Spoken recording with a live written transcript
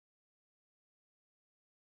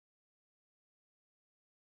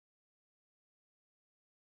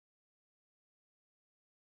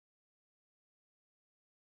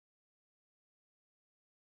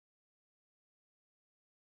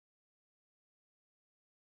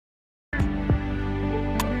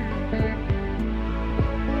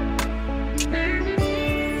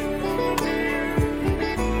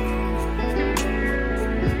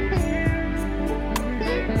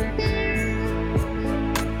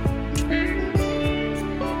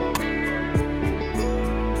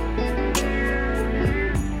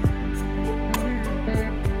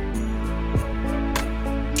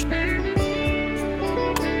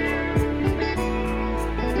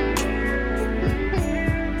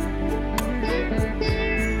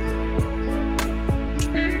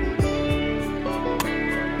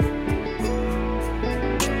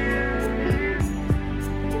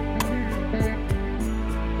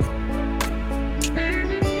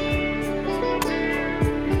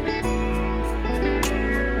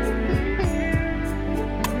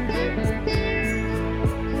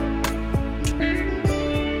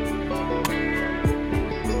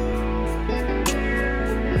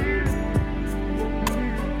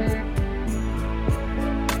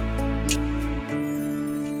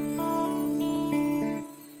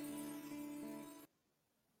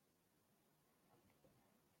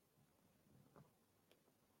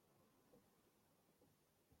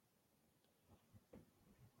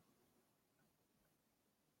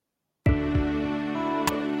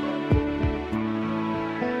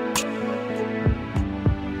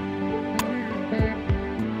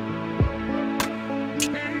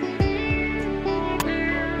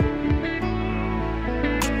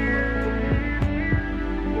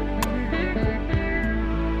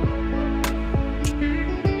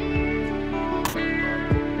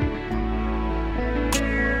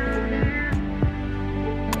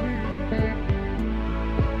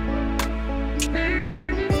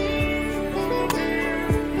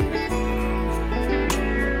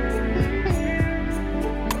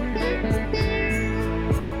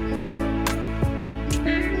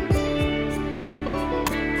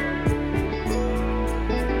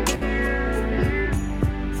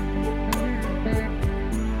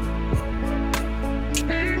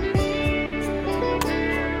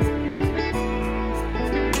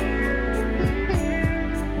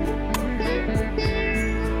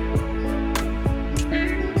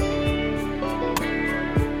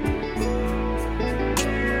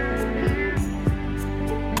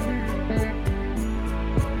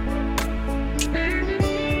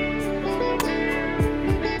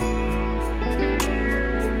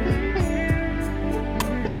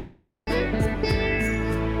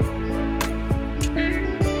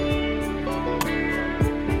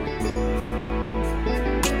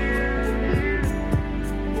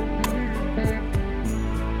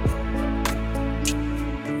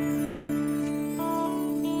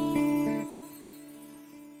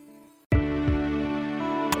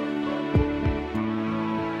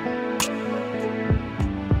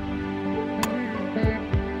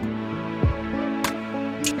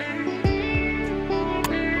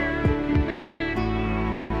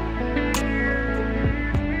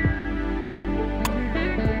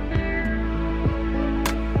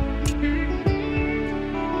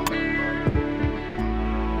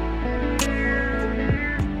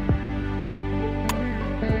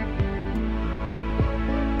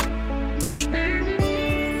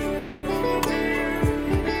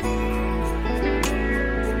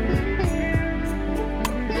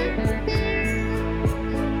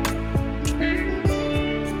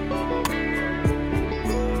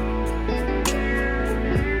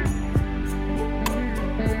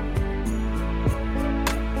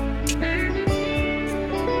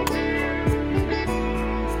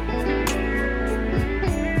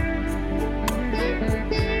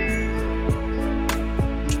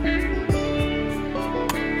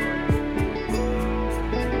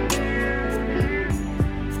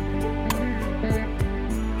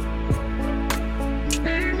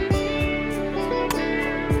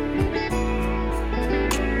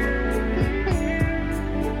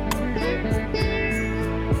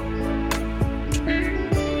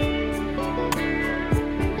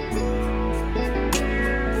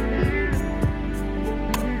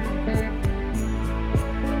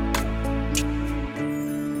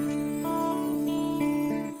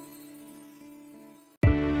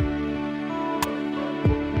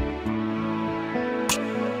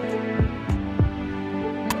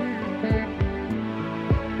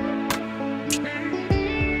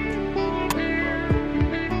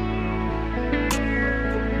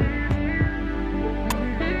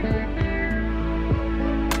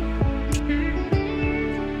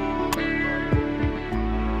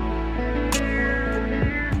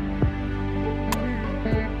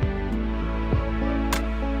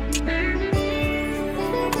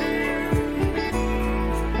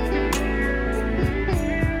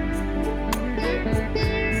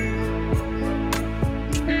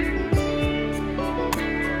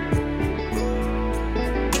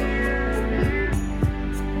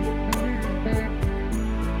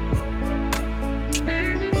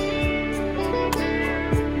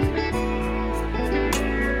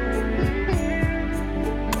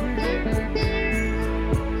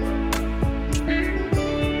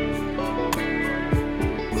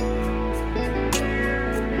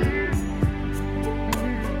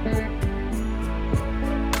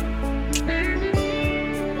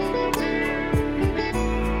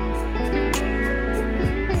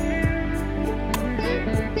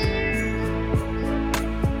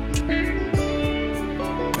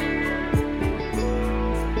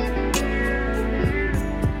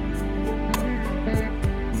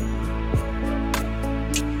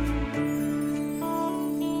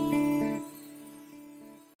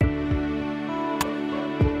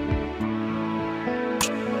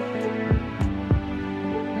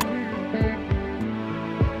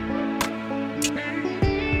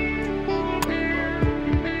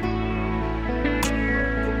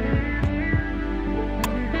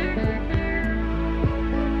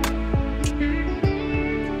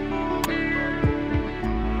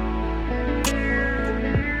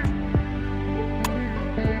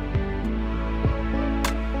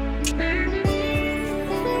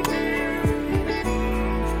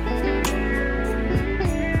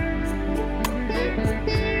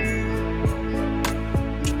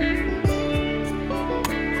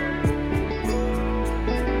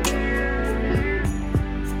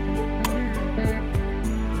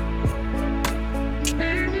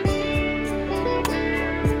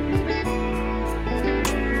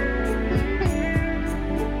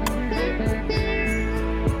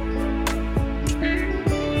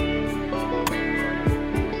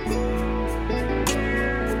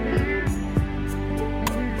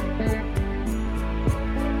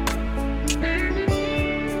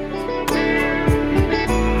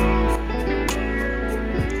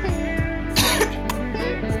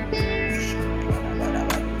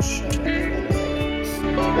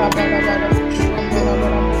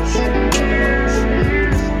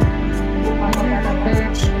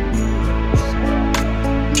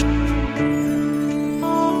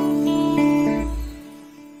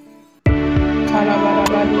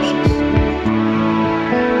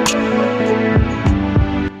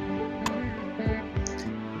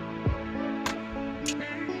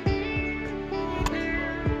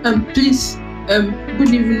Please, good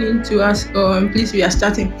evening to us. Please, we are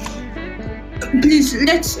starting. Please,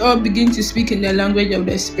 let's all begin to speak in the language of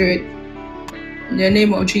the Spirit. In the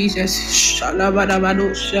name of Jesus.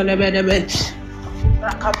 Shalabadabado, shalabadabad.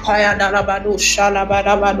 Rakapaya dalabado,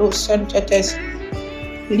 shalabadabado, sentetes.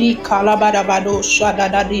 Li kalabadabado,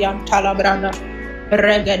 shadadadiam talabranda.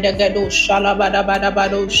 Regedegado,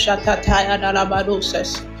 shalabadabadabado, shatataya dalabado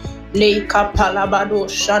ses. Le kapalabado,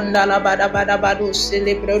 shandalabadabadabado,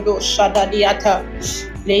 celebrado, shadadiata.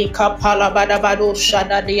 Le kapalabadabado,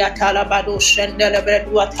 shadadiata, labado,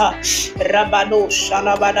 shendelebreduata. Rabado,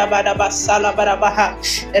 shalabadabadaba, salabadabaha.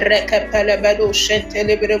 Rekepelebedo,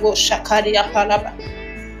 shentelebrebo, shakadia palaba.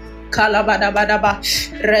 Kalabadabadaba,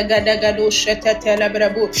 regadagado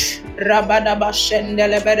shetetelebrebu, rabadaba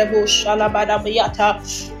shendeleberebu, shalabadabiata,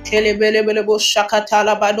 telebelebelebu,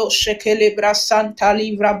 shakatalabado, shekelibra santa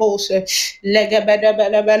livrabose,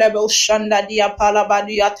 legebedebelebelebu, shandadia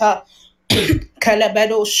palabadiata,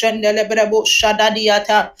 Kalabedo Shendelebrebo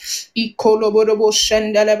Shadadiata, Ikolobobo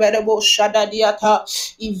Shendelebrebo Shadadiata,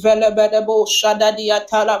 Ivelebedebo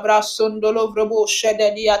Shadadiata, Labrasundolobrebo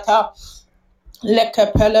Shadadiata.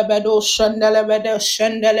 Lekepelebedo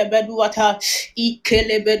shendelebeduata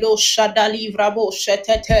ikelebedo shadalivrabo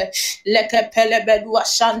shetete lekepelebedua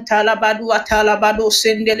santa labaduata labado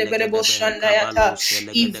sendelebedebo shandayata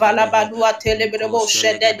ivalabadua telebedebo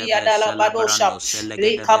shededia dalabadosha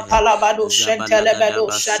lekapalabado shentelebedo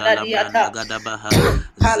shadadiata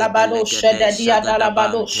palabado shededia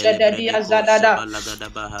dalabado shededia zadada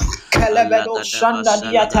Kelebedo shanda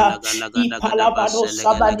diata, ipalabado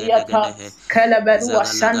sabadiata, kelebedu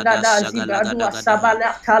asanda da zibadu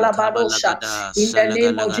asabala talabadosha. In the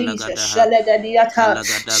name of Jesus, shalegadiata.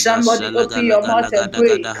 Somebody open your mouth and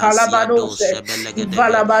pray. Kalabadose,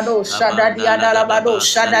 ivalabado, shadadia dalabado,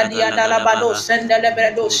 shadadia dalabado,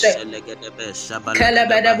 sendelebredose.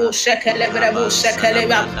 Kelebedebu shekelebedebu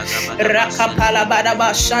shekeleba rakapala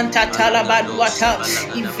badaba shanta talabaduata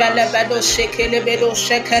ivelebedo shekelebedo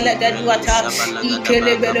shekelegeduata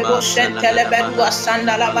ikelebedebu shentelebedu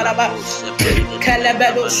asandala badaba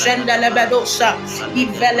kelebedo shendelebedosa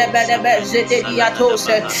ivelebedebe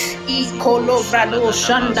zedediatose ikolovrado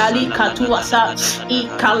shandali katuasa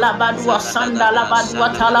ikalabadua sandala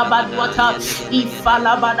baduata labaduata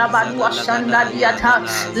ifalabadabadua shandaliata.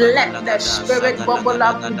 Let the spirit bubble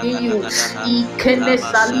up within you. Ikene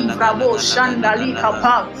salivrabo shandali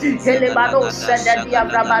kapa helebado sedadia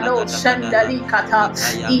vrabado shandali kata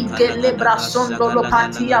ikelebra sondolo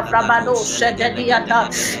patia vrabado sedadiata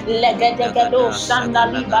legedegado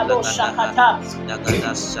shandali bado shakata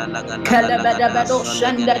Kelebedebedo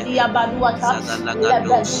shenda diabaduata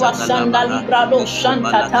lebedua shanda librado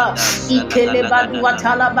shantata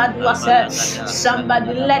ikelebaduata labaduase.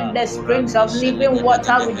 Somebody let the springs of living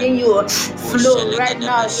water within you flow right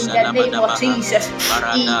now in the name of Jesus.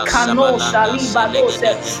 Ikano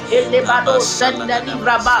salibadose elebado shenda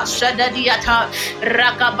libraba sheda diata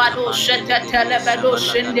rakabado sheta telebedo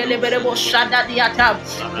shendelebedebo shada diata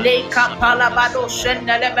leka palabado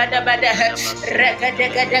shenda lebedebede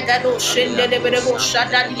regedegedegado shendelebedebo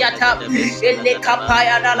shada diata ele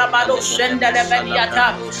kapaya dalabado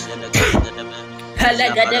shendelebediata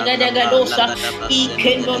Pelegadegadegadosa,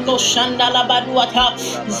 Ikeno no Shandala Baduata,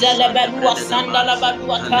 Zelebedua Sandala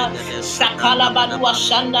Baduata, Sakala Badua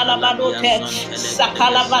Shandala Badote,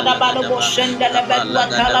 Sakala Badabado Shendala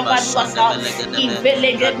Baduata La Baduasa,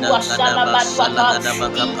 Ivelegedua Sala Baduata,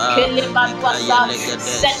 Ikele Baduasa,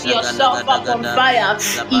 set yourself up on fire,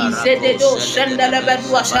 Izededo Shendala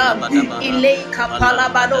Baduasa, Ile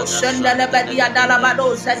Kapalabado Shendala Badia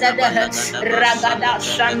Dalabado Zedede, Ragada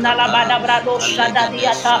Shandala Badabrado Shadadiata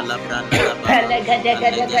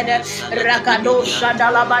Pelegedegedegede Ragado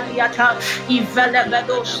Shadalabadiata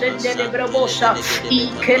Ivelebedo Sendelebrebosha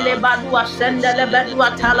Ikelebadua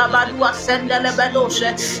Sendelebedua Talabadua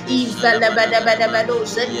Sendelebedoshe Ivelebedebedebado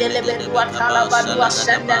Sendelebedua Talabadua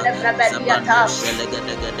Sendelebrebediata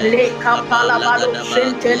Le Capalabado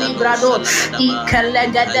Sentelibrado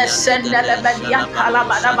Ikelegede Sendelebedia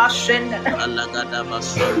Talabadaba Send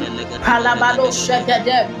Palabado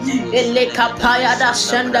Shedede Ele Capaya Ikapaya da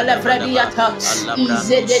sendele frediata.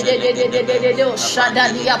 Izededededededede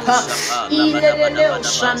shadadiapa. Ilelele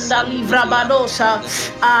shanda livra badosa.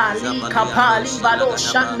 Ali kapali bado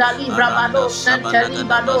shanda livra bado senteli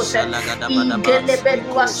badosa.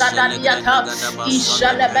 Igelebedua sadadiata.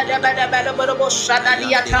 Ishalebedebedebedebo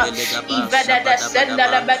shadadiata. Ivedede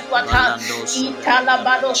sendele beduata.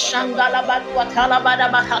 Italabado shangala baduata labada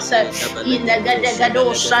bahase.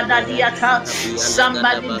 Ilegedegado shadadiata.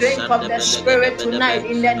 Somebody drink of the Spirit tonight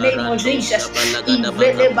in the name of Jesus.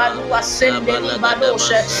 Ivele badua sendeli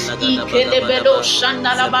badoshe. Ikelebedo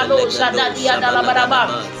shandala badosa dadia dalabaraba.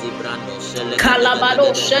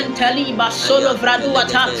 Kalabado Shentaliba Solo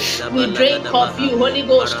Vraduata. We drink of you, Holy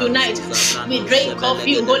Ghost, tonight. We drink of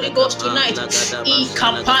you, Holy Ghost, tonight. I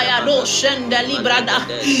Kapaya do Shendalibrada.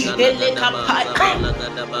 Ele Kapaya.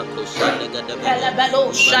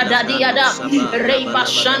 Elebelo Shadadiada. Reba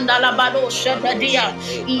Shandalabado Shadadia.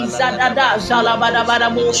 Izadada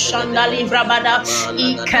Zalabadabadabo Shandalivrabada.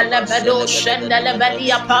 I Kelebedo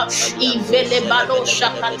Shendalebediapa. I Velebado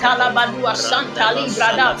Shakatalabadua Santa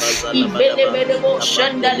Librada. Ivelebedebo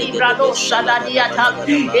Shandali Brado Shadadiata,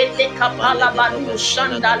 Ele Kapala Badu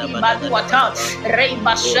Shandali Baduata,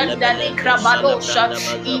 Reba Shandali Krabadosha,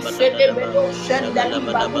 Ifelebedo Shandali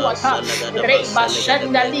Baduata, Reba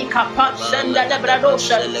Shandali Kapa Shandali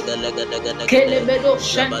Bradosha, Kelebedo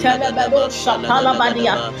Shandali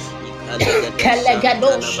Shatalabadia.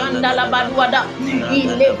 Kelegado shandala baduada,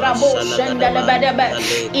 ilebrabo shandala badaba,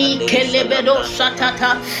 ikelebedo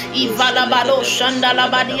shatata, ivalabado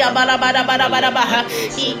shandala badia balabada badabaha,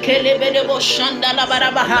 ikelebedebo shandala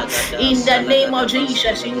badabaha. In the name of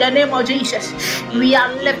Jesus, in the name of Jesus, we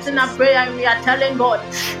are lifting up prayer and we are telling God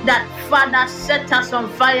that Father, set us on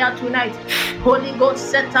fire tonight. Holy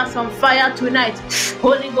Ghost, set us on fire tonight.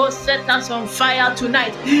 Holy Ghost, set us on fire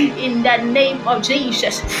tonight. In the name of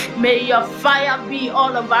Jesus, may your fire be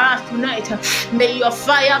all over us tonight. May your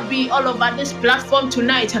fire be all over this platform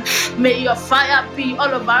tonight. May your fire be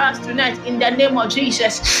all over us tonight. In the name of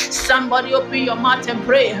Jesus, somebody open your mouth and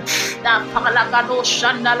pray.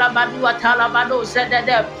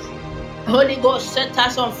 Holy Ghost, set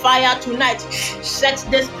us on fire tonight. Set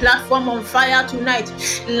this platform on fire tonight.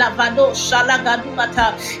 Lavado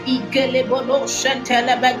Shalagaduata, Igelebodo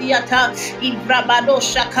Shentelebediata, Ibrabado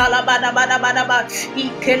Shakalabadabadabadaba,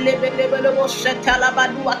 Ikelebedebelo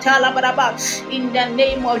Shetalabaduata Labadaba. In the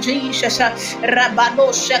name of Jesus,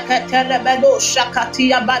 Rabado Shekatelebedo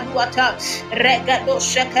Shakatia Baduata, Regado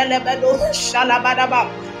Shekelebedo Shalabadaba.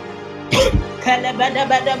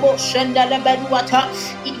 Kelebedebedebo Shendelebeduata,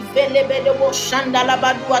 Ivelebedebo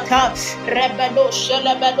Shandalabaduata, Rebedo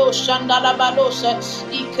Shelebedo Shandalabadosa,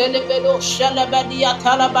 Ikelebedo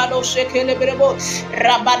Shelebediata Labadose Kelebedebo,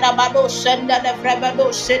 Rabadabado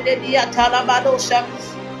Shendelebedo Shediata Labadosa.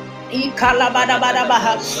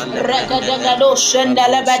 Ikalabadabadabaha, Regadagado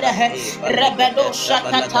Shendelebedehe, Rebedo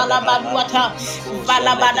Shakatalabaduata,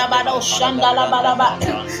 Valabadabado Shandalabadaba,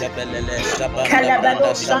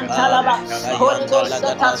 Kalabado Shantalaba. Holy Ghost,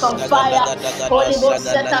 set us on fire. Holy Ghost,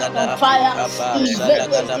 set us on fire.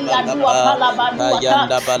 Ivedeziadua Palabaduata,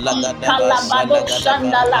 Ikalabado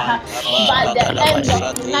Shandalaha. By the end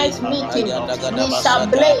of tonight's meeting, we shall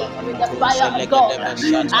blaze with the fire of God.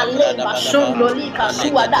 Aleba Shondolika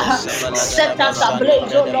Suadaha. Set us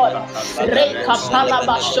ablaze, O Lord. Reka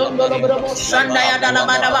Palaba Shondolobrobo Shandaya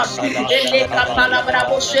Dalabadaba. Eleka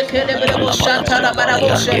Palabrabo Shekelebrobo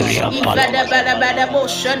Shantalabadaboshe. Ivedebedebedebo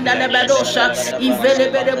Shandalebedosha.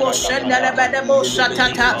 Ivelebedebo Shandalebedebo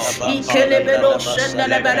Shatata. Ikelebedo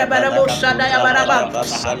Shandalebedebedebo Shandaya Badaba.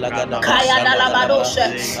 Kaya Dalabadoshe.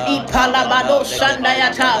 Ipalabado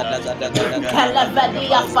Shandayata.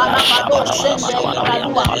 Kalabadia Falabado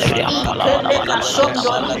Shandalibadua. Ikeleka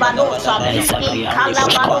Shondolibadosa.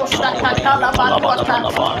 Ikalabado Shakatalabaduata.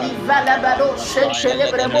 Ivelebado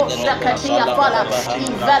Shekelebrebo Shakatia Fala.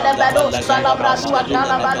 Ivelebado Salabradua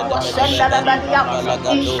Talabadua Shandalabadia.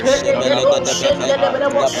 Ikelebedo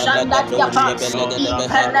Shandelebrebo Shandadiapa.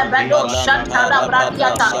 Ikelebado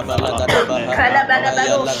Shantalabradiata.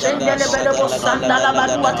 Ikelebado Shandelebrebo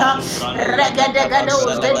Sandalabaduata. Regadegado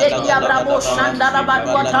Zededia Bravo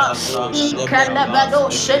Shandalabaduata. Ikelebado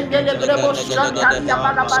Shandelebrebo Shantalia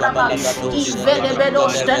Balabalaba. Ivelebedo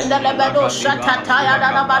Shandelebedo Shatataya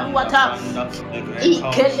Dalabaduata.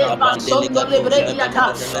 Ikeleba Sondo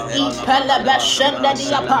Librediata. Ipelebe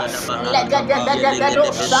Shandadiapa.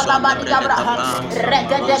 Legadegado Salabadiabraha.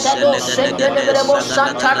 Regadegado Shandelebrebo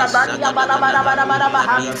Shantalabadia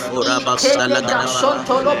Balabarabaha. Ikelega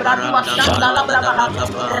Sontolo Bradua Shandalabraha.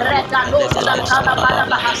 Regado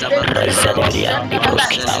Shatalabarabaha.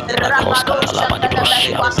 Rabado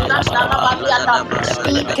Shatalabadua Sandalabadiata.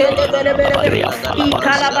 Kelebelebelebe.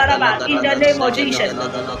 Ikalabaraba. In the name of Jesus.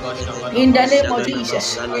 In the name of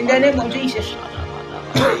Jesus. In the name of Jesus.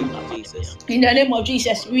 In the name of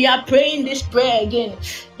Jesus, we are praying this prayer again.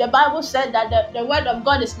 The Bible said that the word of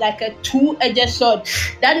God is like a two-edged sword.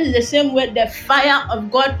 That is the same way the fire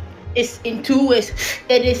of God is in two ways.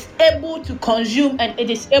 It is able to consume and it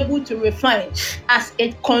is able to refine. As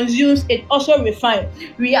it consumes, it also refines.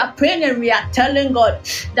 We are praying and we are telling God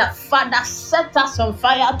that Father, set us on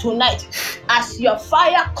fire tonight. As your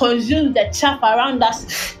fire consumes the chaff around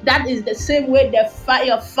us, that is the same way the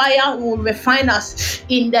fire will refine us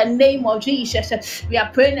in the name of Jesus. We are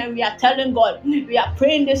praying and we are telling God, we are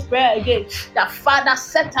praying this prayer again, that Father,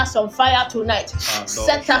 set us on fire tonight.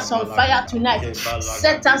 Set us on fire tonight.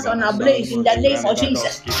 Set us on ablaze in the name of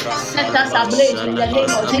Jesus. Set us ablaze in the name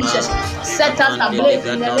of Jesus. Set us ablaze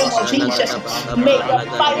in the name of Jesus. May your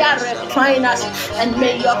fire refine us and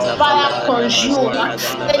may your fire consume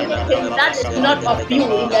anything that is not of you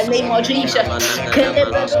in the name of Jesus.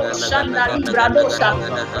 Kelebedo shanda libradosa.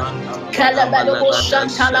 Kelebedo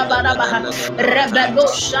shantala barabaha. Rebedo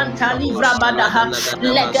shantali vrabadaha.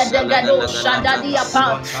 Legedegado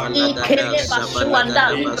shadadiapa. Ikeleba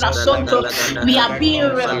suanda libra sonto. We are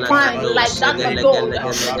being refined like that of gold.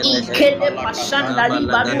 Ikele pashanda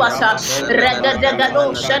libaduasa.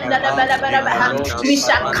 Regedegado shandalebelebelebeha. We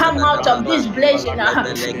shall come out of this blazing.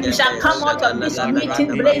 We shall come out of this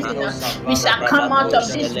meeting blazing. We shall come out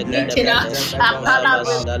of this meeting. Apala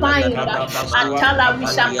refined. Atala, we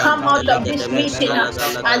shall come out of this meeting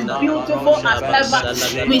as beautiful as ever.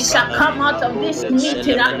 We shall come out of this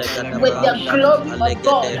meeting with the glory of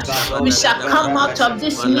God. We shall come out of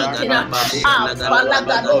this meeting.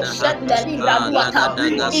 Falagado shanda libra duata.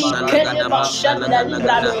 Ikeleba shanda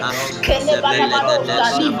libra do. Kelebalabado sa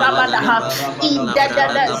libra badaha.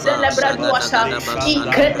 Idadada zelebra duasa.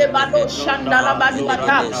 Ikelebado shanda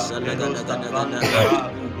labaduata.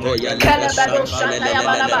 Kalabado Shandaya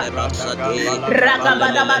Balaba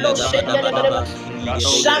Ragabadabado Shendelebelebe.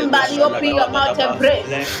 Somebody open your mouth and pray.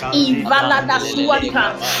 Ivalada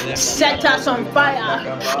Suanta. Set us on fire.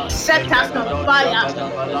 Set us on fire.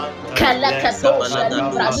 Kalakatosha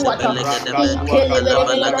Libra Duata.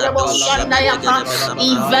 Ikelebelebelebo Shandayapa.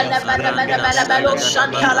 Ivelebelebelebelebelo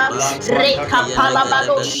Shantala. Reka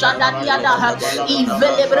Palabado Shandadiada.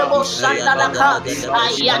 Ivelebelebo Shandalaka.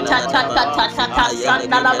 Ayatatatata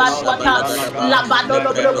Sandala Baduata.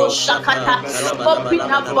 Labadolo Shakata. Open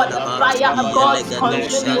up for the fire of God to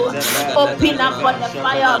consume you. Open up for the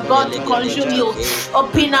fire of God to consume you.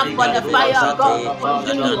 Open up for the fire of God to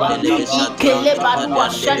consume you. Ikele badua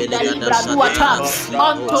shenda libra duata.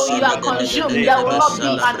 Until you are consumed, there will not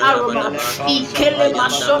be an aroma. Ikele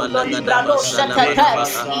mashondo libra do shatata.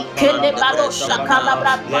 Ikele bado shakala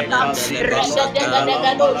braduata.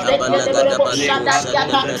 Rededededede do zende libra bo shada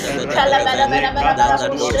diata. Kala bada bada bada bada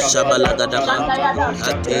bo shende libra bo shanda yada.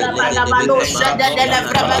 Rabada bado shende dele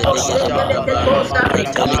vrabado shende leke tosa.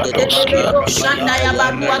 Ikele bedo shanda ya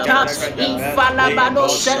baduata. Ifala bado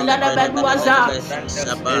shende le beduaza.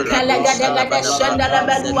 Kalagadagada shandala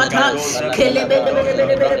baduata.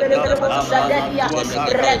 Kelebelebelebelebelebelebo shadadia.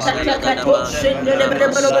 Rekatekato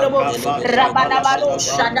shendelebelebelebo. Rabadabado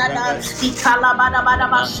shadada.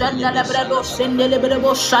 Ikalabadabadaba shendelebelebo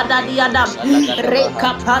shendelebelebo shadadiada.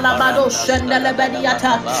 Rekapalabado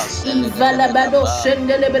shendelebediata. Ivelebado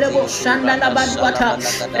shendelebelebo shandalabaduata.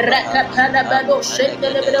 Rekapalabado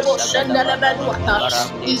shendelebelebo shandalabaduata.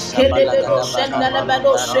 Ikelebedo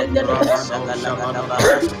shendelebado shendelebelebo.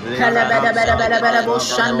 Kalabada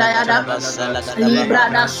shanda yada libra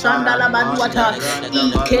da shanda la baduata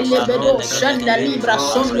ikelebedo shanda libra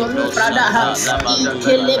sondo lufra daha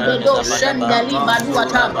ikelebedo shanda libra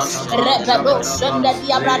duata rebedo shanda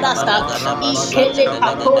diabradasta ikele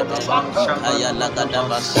pato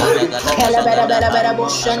kalabada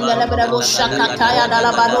boshanda la bada boshakata ya da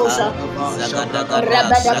la badosa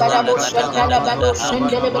rabada bada boshata la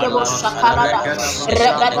badoshende le bada boshakalada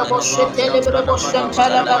rabada boshete le bada boshanta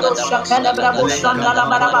la badosha kala bada boshanda la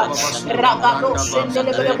baraba ragado shende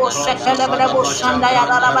le bada boshata la bada boshanda ya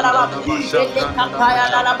da la baraba ele kapaya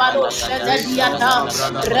da la badosha diata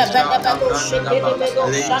rabada badoshete le bada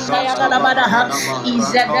shanda ya da la bada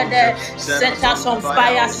izadade set us on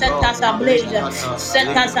fire set us ablaze Set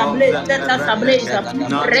us ablaze, set us ablaze.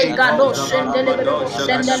 Regado Shendelebo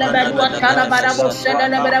Shendelebedua Talabarabo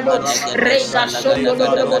Shendelebedebo Rega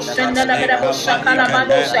Sondolebo Shendelebedebo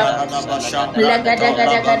Shakalabadosa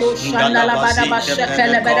Legadegado Shandalabadaba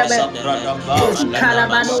Shekelebedebe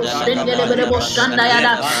Kalabano Shendelebedebo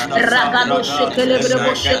Shandayada Ragado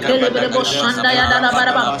Shekelebedebo Shandayada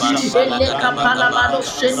Labaraba Eleka Palabado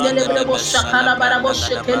Shendelebedebo Shakalabarabo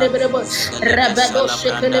Shekelebedebo Rebedo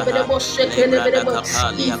Shekelebedebo Shekelebedebo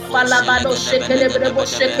Ifalabado Shekelebedebo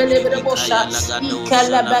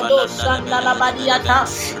Ikelebado Shandalabadiata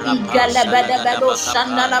Igelebedebado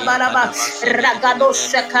Shandalabaraba Ragado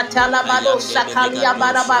Shekatalabado Shakalia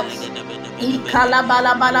Baraba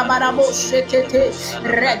Ikalabalabalabo shekete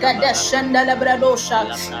regade shendele bredosha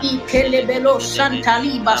ikelebelo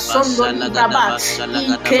shantaliba sondo libraba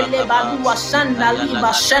ikelebadua sandaliba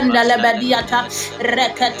shendele bediata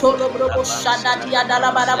reketolo brobo shadadia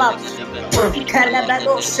dalabaraba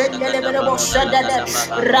ikelebelo shendele brebo shadade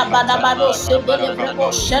rabadabado shendele brebo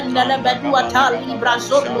shendele beduata libra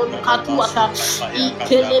zondo lukatuata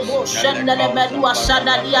ikelebo shendele bedua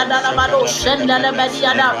shadadia dalabado shendele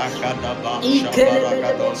bediada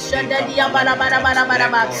Ikelebelo shendelia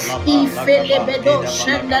barabarabaraba. Ifelebedo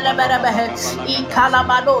shendelebarabahe.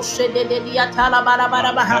 Ikalabado shendelia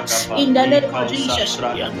talabarabaraba. In the name of Jesus.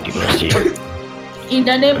 In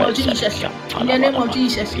the name of Jesus. In the name of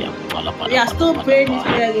Jesus. We are still praying this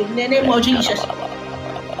prayer in the name of Jesus.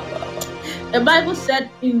 The Bible said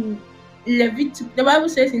in the Bible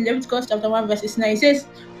says in Leviticus chapter 1 verses 9, it says,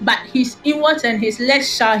 but his inwards and his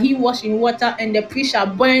legs shall he wash in water, and the priest shall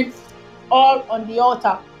burn all on the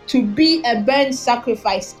altar to be a burnt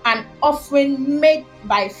sacrifice, an offering made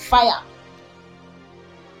by fire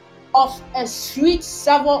of a sweet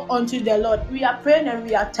savour unto the Lord. We are praying and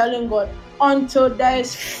we are telling God, until there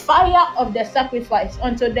is fire of the sacrifice,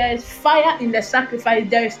 until there is fire in the sacrifice,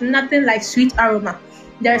 there is nothing like sweet aroma.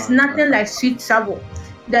 There is nothing like sweet savour.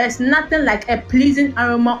 There is nothing like a pleasing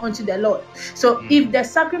aroma unto the Lord. So if the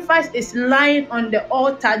sacrifice is lying on the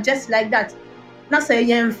altar just like that,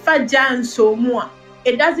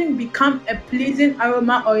 it doesn't become a pleasing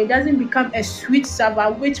aroma, or it doesn't become a sweet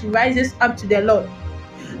savour which rises up to the Lord.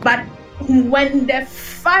 But when the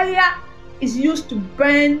fire is used to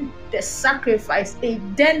burn the sacrifice, it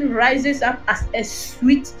then rises up as a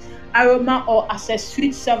sweet aroma or as a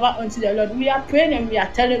sweet savour unto the Lord. We are praying and we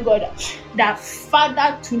are telling God that,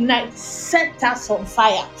 Father, tonight set us on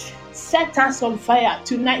fire. Set us on fire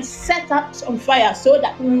tonight. Set us on fire so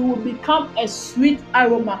that we will become a sweet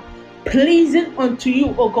aroma, pleasing unto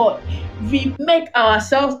you, O God. We make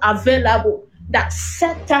ourselves available. That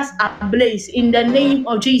set us ablaze in the name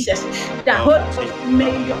of Jesus. That Holy Ghost,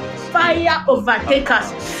 may your fire overtake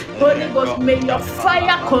us. Holy Ghost, may your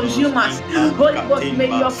fire consume us. Holy Ghost, may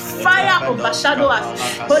your fire overshadow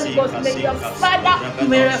us. Holy Ghost, may your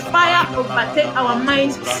fire overtake our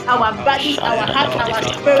minds, our bodies, our heart, our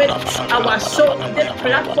spirit, our soul, this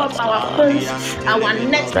platform, our phones, our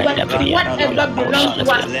network, whatever belongs to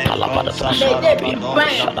us. May they be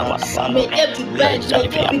burned. May they be burned. May they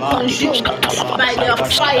be consumed by your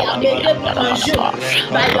fire. May they be consumed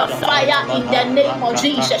by your fire in the name of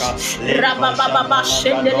Jesus. Rabababa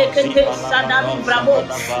shendelekete sadali bravo.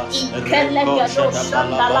 Ikelengado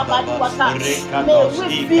shandalabadiwata. May we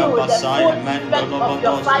feel the full effect of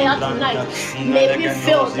your fire tonight. May we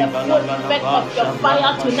feel the full effect of your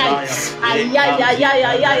fire tonight.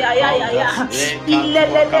 Ayayayayayayayaya.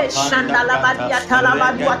 Ilelele shandalabadiata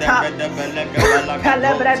labaduata.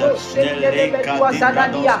 Kalebredo shendelebedua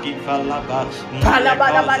zadadia.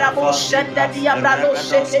 Palabarabarabo shendadia brado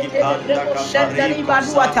sheketelebredo shendali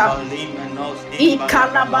baduata.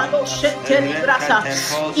 Ikalabado sheteli brata.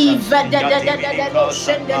 Ivedededededo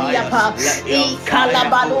shendeliapa.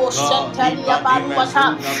 Ikalabado shentelia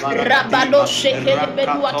baduata. Rabado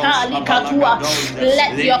shekelebeduata likatua.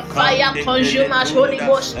 Let your fire consume us, Holy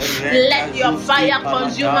Ghost. Let your fire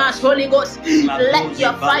consume us, Holy Ghost. Let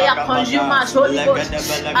your fire consume us, Holy Ghost.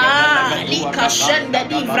 Lika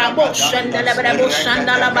shendedi vrabo shendelebrebo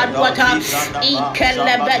shandala baduata.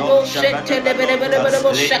 Ikelebedo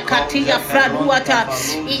shetelebrebo shekatia fraduata.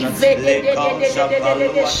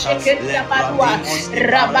 Ivededededededede shekelia badua.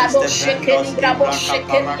 Rabado shekeli brabo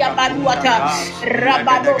shekelia baduata.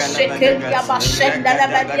 Rabado shekelia bashendele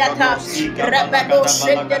bediata. Rabado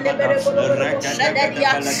shendelebrebo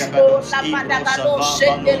shededia. O labadagado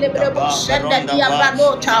shendelebrebo shededia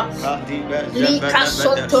badota. Lika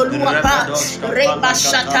sontoluapa. Reba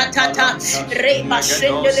shatatata. Reba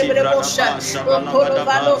shendelebrebo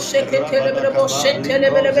sheketelebro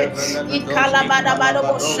Ikelebelebe,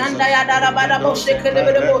 Ikalabadabadabo, Shandayadabadabo,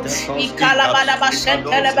 Sekelebelebo, Ikalabadaba,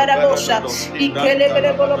 Sentelebelebosha,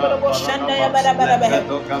 Ikelebelebolobo, Shandayabadabadabahe.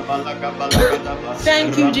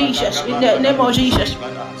 Thank you, Jesus, in the name of Jesus.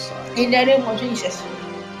 In the name of Jesus.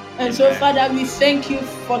 And so, Father, we thank you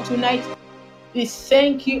for tonight. We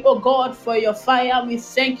thank you, oh God, for your fire. We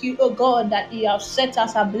thank you, oh God, that you have set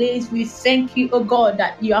us ablaze. We thank you, oh God,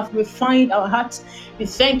 that you have refined our hearts. We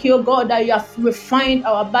thank you, oh God, that you have refined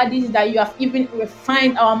our bodies, that you have even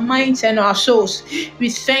refined our minds and our souls. We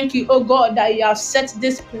thank you, oh God, that you have set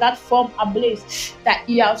this platform ablaze, that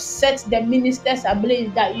you have set the ministers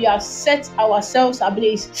ablaze, that you have set ourselves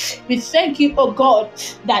ablaze. We thank you, oh God,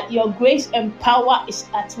 that your grace and power is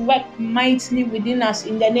at work mightily within us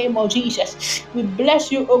in the name of Jesus. We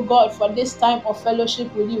bless you, oh God, for this time of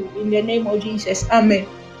fellowship with you in the name of Jesus. Amen.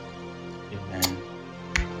 Amen.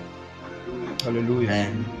 Hallelujah.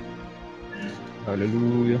 Amen.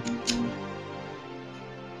 Hallelujah.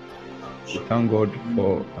 We thank God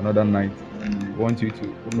for another night. I want you to,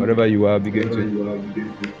 wherever you are, begin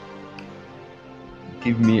to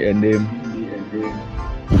give me a name.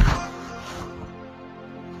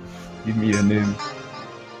 Give me a name.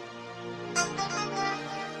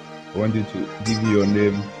 I want you to give me your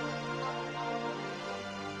name.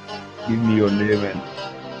 Give me your name and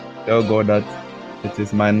tell God that it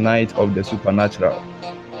is my night of the supernatural.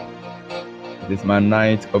 It is my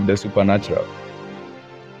night of the supernatural.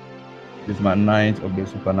 It is my night of the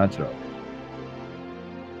supernatural.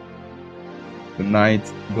 Tonight,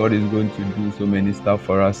 God is going to do so many stuff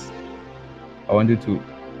for us. I want you to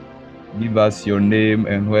give us your name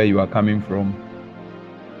and where you are coming from.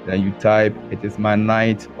 Then you type, it is my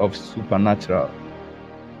night of supernatural.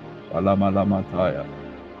 Shalamalamata.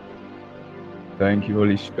 Thank you,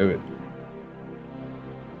 Holy Spirit.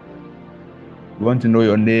 We want to know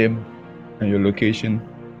your name and your location.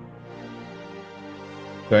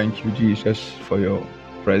 Thank you, Jesus, for your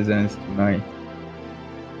presence tonight.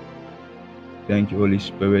 Thank you, Holy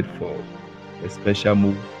Spirit, for a special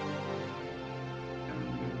move.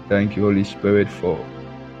 Thank you, Holy Spirit, for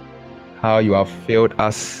how you have filled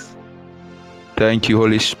us. Thank you,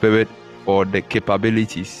 Holy Spirit, for the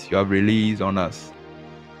capabilities you have released on us.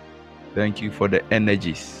 Thank you for the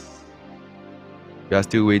energies. We are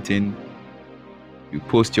still waiting. You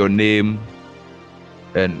post your name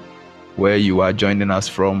and where you are joining us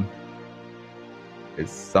from.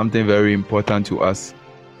 It's something very important to us.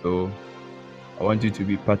 So I want you to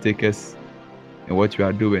be partakers in what you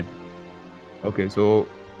are doing. Okay, so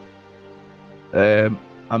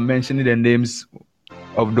I'm mentioning the names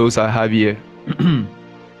of those I have here.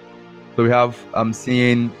 So I'm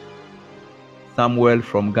seeing Samuel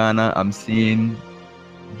from Ghana. I'm seeing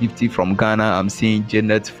Gifty from Ghana. I'm seeing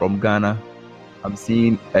Janet from Ghana. I'm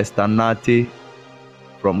seeing Estanate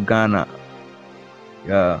from Ghana.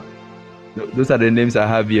 Yeah, those are the names I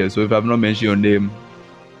have here. So if I've not mentioned your name,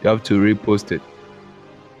 you have to repost it.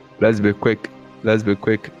 Let's be quick.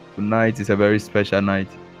 Tonight is a very special night.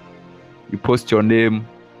 You post your name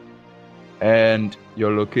and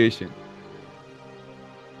your location.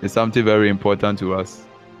 It's something very important to us.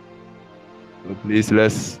 So please,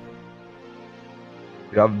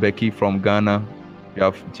 we have Becky from Ghana. We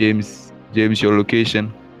have James, your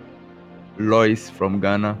location. Lois from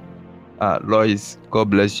Ghana. Lois, God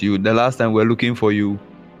bless you. The last time we were looking for you,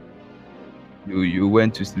 you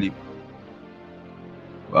went to sleep.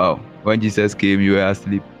 Wow. When Jesus came, you were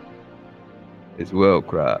asleep. It's well,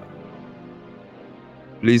 cry.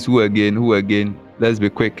 Please, who again? Let's be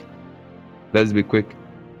quick.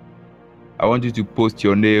 I want you to post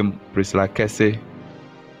your name, Priscilla Kese,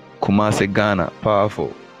 Kumasi, Ghana.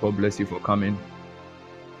 Powerful. God bless you for coming.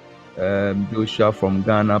 Joshua from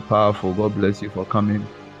Ghana. Powerful. God bless you for coming.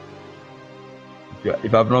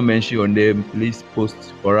 If I've not mentioned your name, please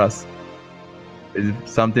post for us.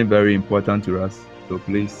 It's something very important to us. So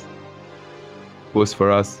please post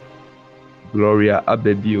for us. Gloria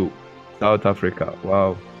Abebio, South Africa.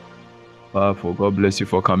 Wow. Powerful. God bless you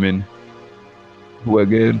for coming. Who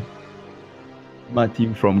again?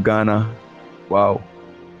 Martin from Ghana. Wow.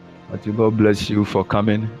 Martin, God bless you for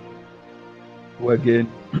coming. Who again?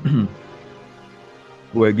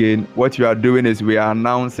 What you are doing is we are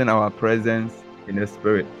announcing our presence in the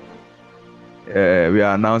spirit. We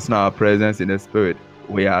are announcing our presence in the spirit.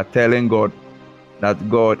 We are telling God that,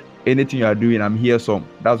 God, anything you are doing, I'm here some.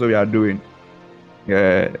 That's what we are doing.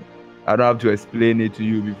 I don't have to explain it to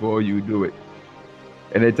you before you do it.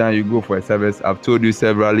 Anytime you go for a service, I've told you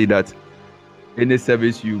severally that any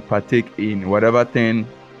service you partake in, whatever thing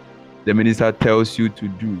the minister tells you to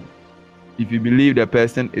do, if you believe the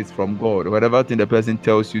person is from God, whatever thing the person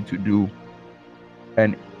tells you to do,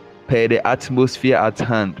 and per the atmosphere at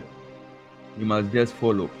hand, you must just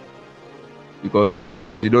follow, because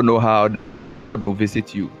you don't know how the Lord will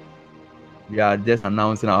visit you. We are just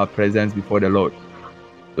announcing our presence before the Lord.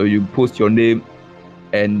 So you post your name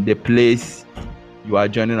and the place you are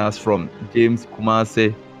joining us from. James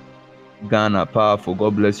Kumase, Ghana. Powerful.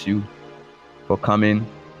 God bless you for coming.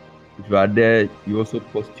 If you are there, you also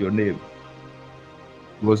post your name.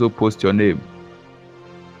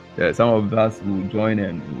 Yeah, some of us will join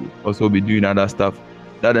and will also be doing other stuff.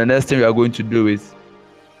 Now the next thing we are going to do is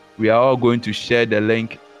we are all going to share the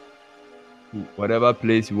link to whatever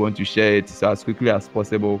place you want to share it, so as quickly as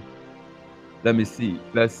possible. Let me see.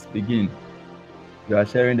 Let's begin. We are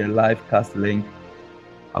sharing the live cast link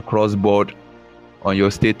across board on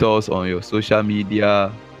your status, on your social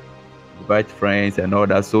media, invite friends and all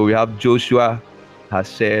that. So we have Joshua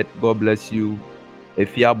has shared. God bless you.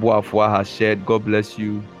 Efia Boafwa has shared. God bless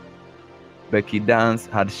you. Becky Dance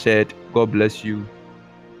had shared. God bless you.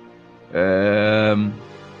 We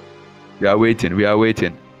are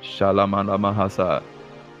waiting. Shalamana Mahasa.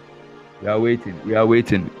 We are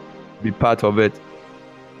waiting. Be part of it.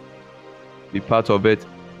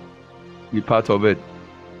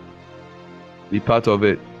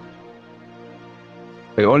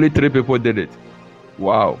 Hey, only 3 people did it.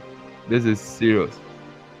 Wow. This is serious.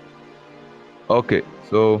 Okay,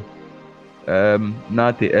 so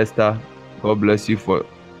Nati Esther, God bless you for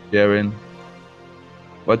sharing.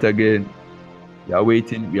 But again, we are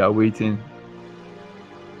waiting.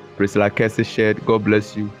 Priscilla Kessie shared. God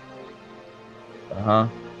bless you.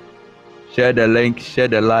 Share the link, share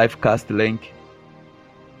the live cast link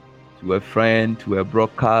to a friend, to a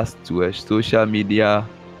broadcast, to a social media,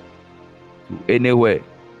 to anywhere.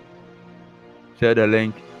 Share the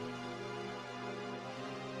link.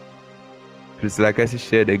 Priscilla Kessie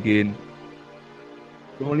shared again.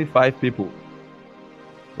 Only 5 people.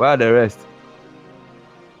 Where are the rest?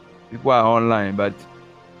 People are online, but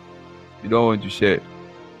you don't want to share.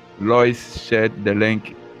 Lois shared the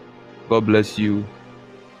link. God bless you.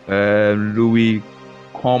 Louis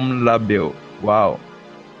Comlabel. Wow.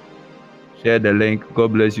 Share the link.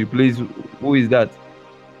 God bless you. Please, who is that?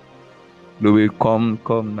 Louis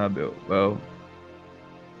Comlabel. Well,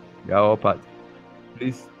 they are all part.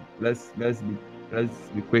 Please, let's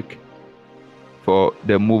be quick for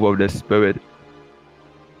the move of the Spirit.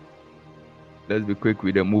 Let's be quick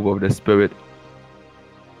with the move of the Spirit.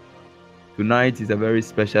 Tonight is a very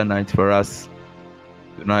special night for us.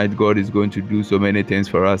 Tonight, God is going to do so many things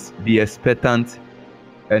for us. Be expectant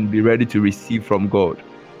and be ready to receive from God.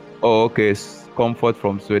 Oh, okay. Comfort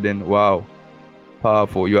from Sweden. Wow.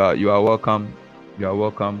 Powerful. You are welcome. You are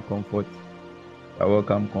welcome, Comfort. You are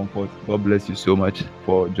welcome, Comfort. God bless you so much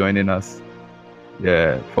for joining us.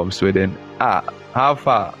 Yeah, from Sweden. How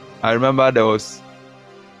far? I remember there was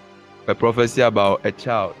a prophecy about a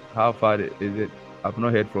child. How far is it? I've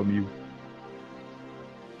not heard from you.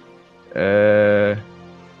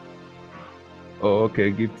 Oh,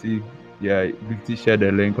 okay, Gifty. Yeah, Gifty shared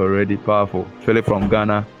the link already. Powerful. Philip from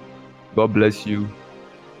Ghana. God bless you.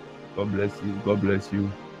 God bless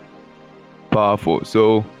you. Powerful.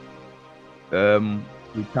 So,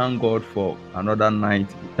 we thank God for another night.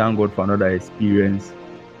 We thank God for another experience.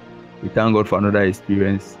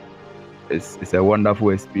 It's a wonderful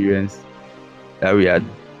experience that we are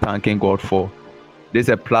thanking God for. This is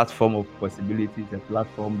a platform of possibilities, a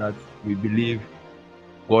platform that we believe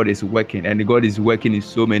God is working, and God is working in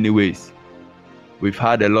so many ways. We've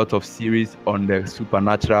had a lot of series on the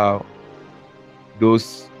supernatural.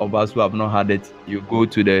 Those of us who have not had it, you go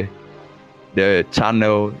to the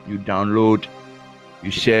channel, you download,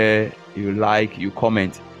 you share, you like, you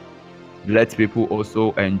comment. Let people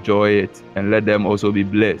also enjoy it and let them also be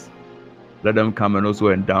blessed. Let them come and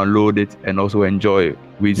also download it and also enjoy it.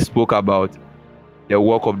 We spoke about the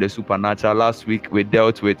work of the supernatural. Last week we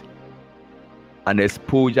dealt with an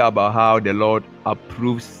exposure about how the Lord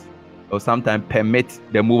approves or sometimes permits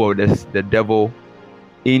the move of the devil,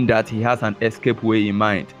 in that he has an escape way in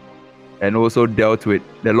mind, and also dealt with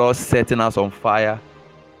the Lord setting us on fire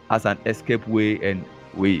as an escape way, and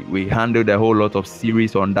we handled a whole lot of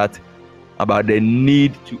series on that, about the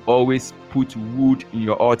need to always put wood in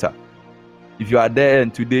your altar. If you are there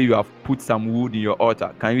and today you have put some wood in your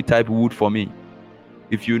altar, can you type wood for me?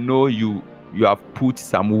 If you know you have put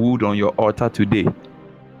some wood on your altar today,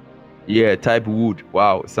 yeah, type wood.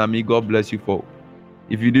 Wow, Sammy, God bless you for.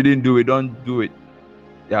 If you didn't do it, don't do it.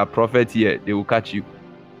 There are prophets here, they will catch you.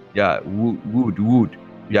 Yeah, wood.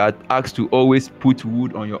 You are asked to always put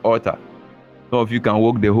wood on your altar. Some of you can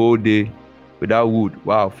walk the whole day without wood.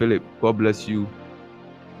 Wow, Philip, God bless you.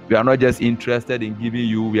 We are not just interested in giving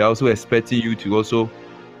you, we are also expecting you to also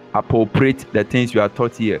appropriate the things you are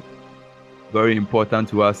taught here. Very important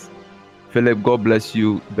to us. Philip, God bless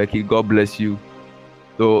you. Becky, God bless you.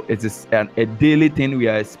 So it is a daily thing we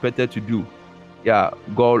are expected to do. Yeah,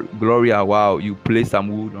 God, Gloria, wow, you place some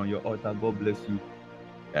wood on your altar. God bless you.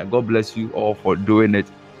 And God bless you all for doing it.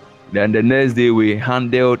 Then the next day we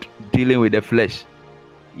handled dealing with the flesh.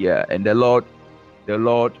 Yeah, and the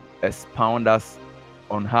Lord expound us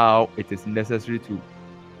on how it is necessary to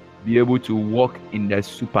be able to walk in the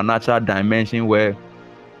supernatural dimension where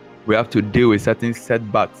we have to deal with certain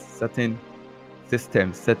setbacks, certain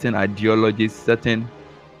systems, certain ideologies, certain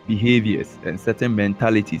behaviors, and certain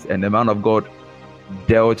mentalities. And the man of God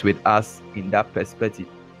dealt with us in that perspective.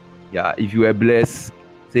 Yeah, if you were blessed,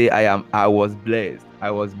 say I was blessed.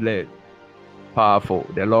 I was blessed. Powerful.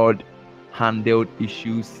 The Lord handled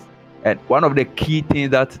issues. And one of the key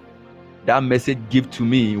things that message gave to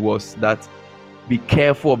me was that be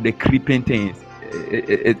careful of the creeping things.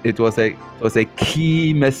 It was a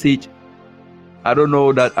key message. I don't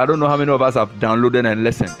know how many of us have downloaded and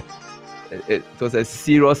listened. It was a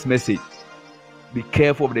serious message. Be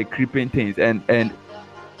careful of the creeping things. And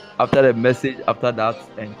after the message, after that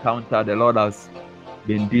encounter, the Lord has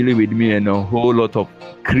been dealing with me and a whole lot of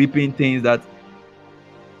creeping things that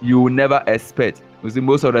you will never expect. You see,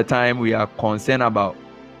 most of the time we are concerned about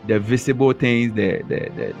the visible things,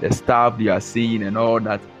 the stuff you are seeing and all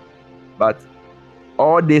that. But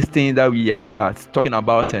all these things that we are talking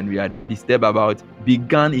about and we are disturbed about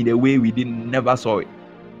began in a way we never saw it.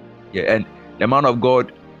 Yeah, and the man of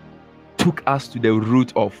God took us to the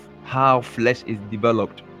root of how flesh is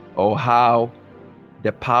developed, or how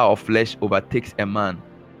the power of flesh overtakes a man.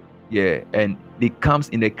 Yeah, and it comes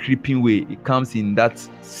in a creeping way. It comes in that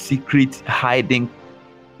secret, hiding,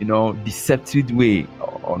 deceptive way,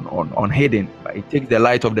 on hidden. But it takes the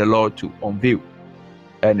light of the Lord to unveil.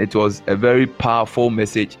 And it was a very powerful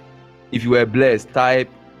message. If you were blessed, type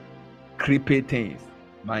creepy things.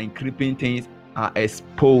 My creeping things are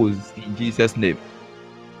exposed in Jesus' name.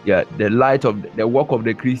 Yeah, the light of the work of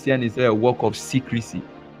the Christian is a work of secrecy.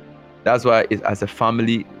 That's why as a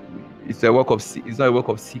family, it's not a work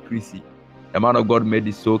of secrecy. The man of God made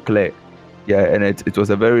it so clear. Yeah, and it was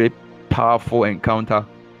a very powerful encounter.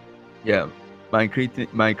 Yeah, my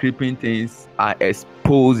creeping things are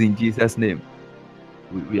exposed in Jesus' name.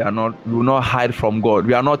 We will not hide from God.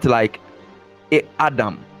 We are not like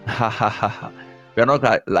Adam. We are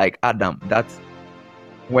not like Adam. That's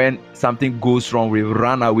when something goes wrong, we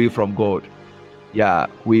run away from God. Yeah,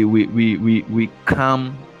 we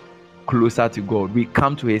come closer to God. We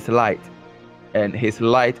come to His light, and His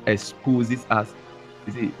light exposes us.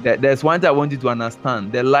 You see, there's one thing I want you to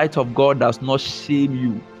understand: the light of God does not shame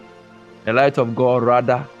you. The light of God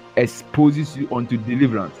rather exposes you unto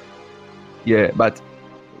deliverance. Yeah, but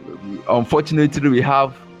unfortunately, we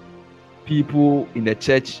have people in the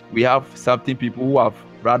church. We have certain people who have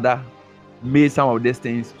rather made some of these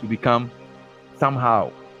things to become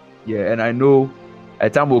somehow. Yeah, and I know a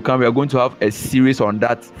time will come, we are going to have a series on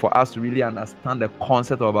that for us to really understand the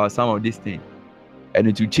concept about some of these things, and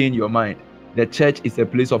it will change your mind. The church is a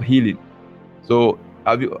place of healing. So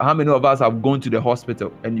how many of us have gone to the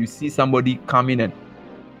hospital and you see somebody coming and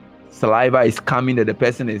saliva is coming and the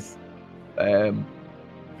person is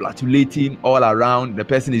flatulating all around, the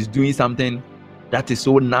person is doing something that is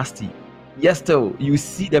so nasty? Yes, still you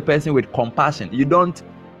see the person with compassion. You don't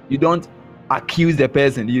accuse the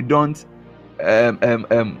person. You don't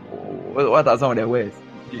what are some of the words?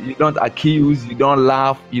 You don't accuse, you don't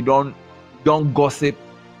laugh, you don't gossip.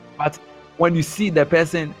 But when you see the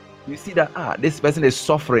person, you see that this person is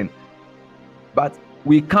suffering. But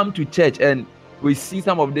we come to church and we see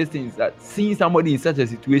some of these things, that seeing somebody in such a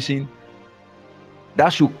situation, that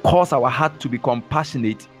should cause our heart to be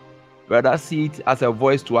compassionate, rather see it as a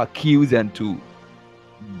voice to accuse and to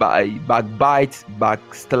backbite,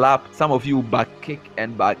 backslap. Some of you back kick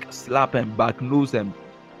and back slap and back nose and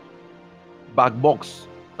back box.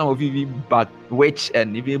 Some of you even back witch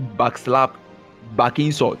and even back slap, back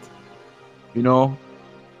insult.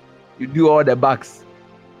 You do all the backs.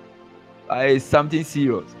 It's something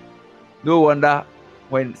serious. No wonder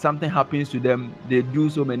when something happens to them, they do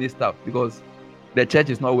so many stuff because the church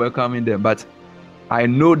is not welcoming them. But I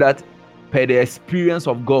know that per the experience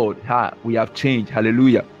of God, we have changed.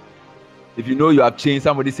 Hallelujah. If you know you have changed,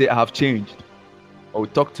 somebody say, I have changed. Or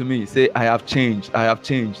talk to me, say, I have changed. I have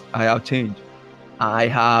changed. I have changed. I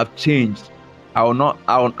have changed. I'm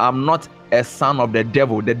not a son of the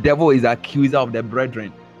devil. The devil is the accuser of the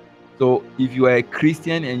brethren. So if you are a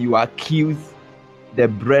Christian and you accuse the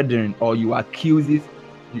brethren, or you accuse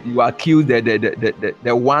you accuse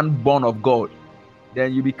the one born of God,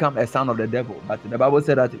 then you become a son of the devil. But the Bible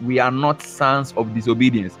said that we are not sons of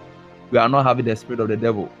disobedience. We are not having the spirit of the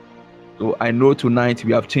devil. So I know tonight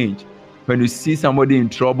we have changed. When you see somebody in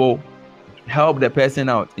trouble, help the person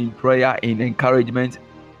out in prayer, in encouragement.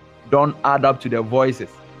 Don't add up to the voices.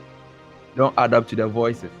 Don't add up to the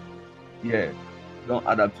voices. Yeah. Don't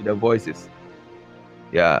add up to the voices.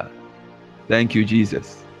 Yeah. Thank you,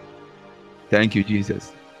 Jesus. Thank you,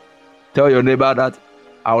 Jesus. Tell your neighbor that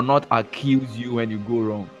I will not accuse you when you go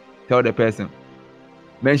wrong. Tell the person.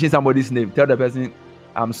 Mention somebody's name. Tell the person,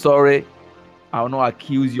 I'm sorry. I will not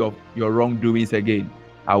accuse you of your wrongdoings again.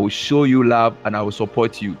 I will show you love and I will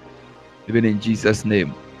support you. Even in Jesus'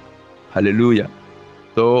 name. Hallelujah.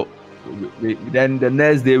 So then the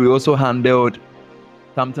next day we also handled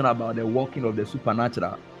something about the working of the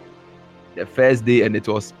supernatural. The first day, and it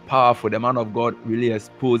was powerful. The man of God really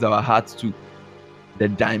exposed our hearts to the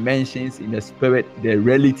dimensions in the spirit, the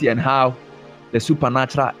reality, and how the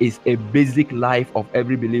supernatural is a basic life of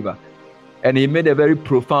every believer. And he made a very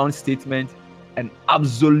profound statement, an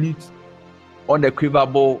absolute,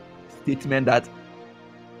 unequivocal statement that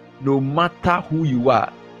no matter who you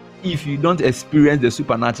are, if you don't experience the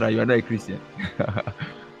supernatural, you are not a Christian.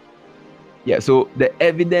 Yeah, so the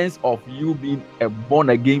evidence of you being a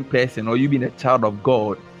born-again person or you being a child of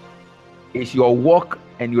God is your walk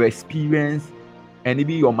and your experience and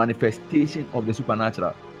even your manifestation of the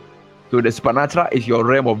supernatural. So the supernatural is your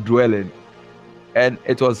realm of dwelling. And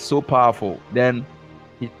it was so powerful. Then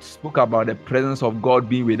he spoke about the presence of God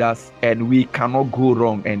being with us, and we cannot go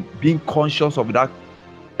wrong, and being conscious of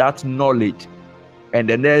that knowledge. And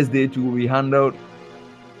the next day too, we handled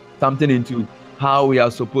something into how we are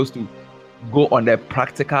supposed to go on the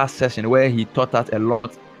practical session where he taught us a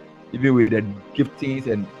lot, even with the giftings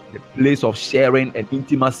and the place of sharing and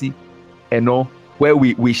intimacy, where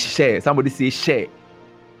we share. Somebody say share.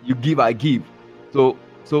 You give, I give. So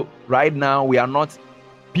right now we are not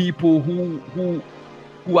people who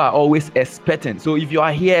are always expecting. So if you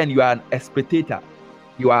are here and you are a spectator,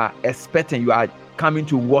 you are expecting, you are coming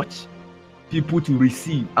to watch people to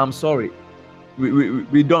receive. I'm sorry.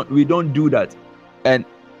 We don't do that. And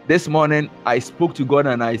this morning I spoke to God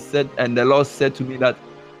and I said, and the Lord said to me that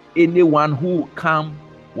anyone who come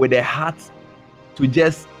with a heart to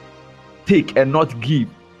just take and not give,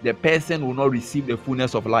 the person will not receive the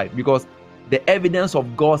fullness of life, because the evidence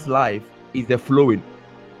of God's life is the flowing.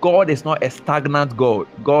 God is not a stagnant God.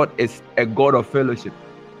 God is a God of fellowship,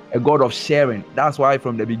 a God of sharing. That's why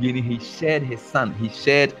from the beginning he shared his son. He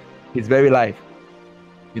shared his very life.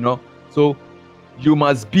 So you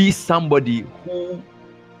must be somebody who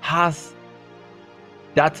has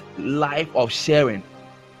that life of sharing.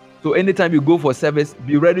 So anytime you go for service,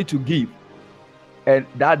 be ready to give. And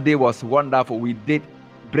that day was wonderful. We did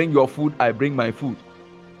bring your food, I bring my food.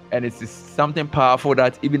 And it's something powerful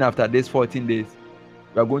that even after these 14 days,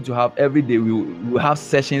 we are going to have every day. We will have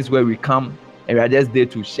sessions where we come and we are just there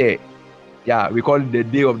to share. Yeah, we call it the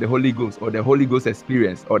day of the Holy Ghost, or the Holy Ghost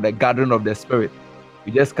experience, or the gathering of the Spirit.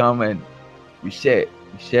 We just come and we share.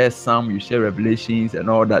 We share some, you share revelations and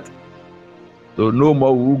all that. So no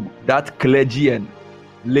more that clergy and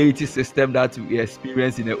laity system that we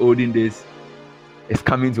experienced in the olden days is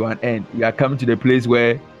coming to an end. We are coming to the place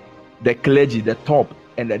where the clergy, the top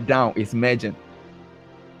and the down is merging.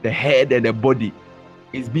 The head and the body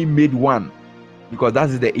is being made one, because that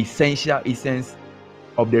is the essential essence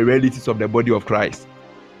of the realities of the body of Christ.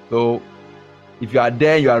 So if you are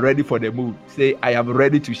there, you are ready for the move. Say, I am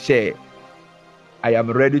ready to share. I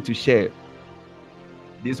am ready to share.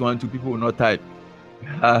 This one, two people will not type.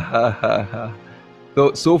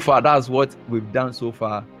 So far, that's what we've done so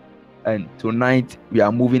far. And tonight, we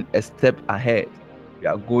are moving a step ahead. We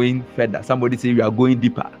are going further. Somebody say, we are going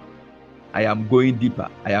deeper. I am going deeper.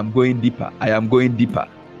 I am going deeper. I am going deeper.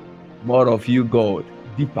 More of you, God.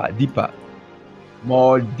 Deeper, deeper.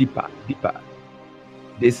 More deeper, deeper.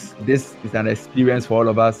 This is an experience for all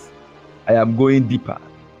of us. I am going deeper.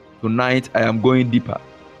 Tonight, I am going deeper.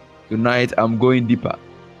 Tonight, I'm going deeper.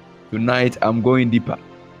 Tonight, I'm going deeper.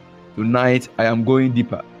 Tonight, I am going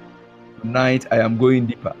deeper. Tonight, I am going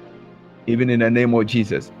deeper. Even in the name of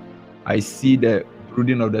Jesus, I see the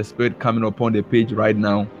brooding of the Spirit coming upon the page right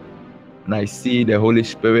now. And I see the Holy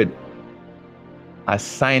Spirit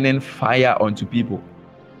assigning fire unto people.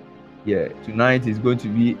 Yeah, tonight is going to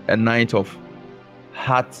be a night of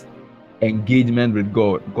heart engagement with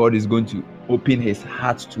God. God is going to open his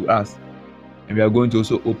heart to us. And we are going to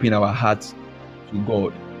also open our hearts to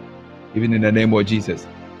God, even in the name of Jesus.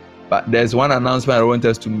 But there's one announcement I want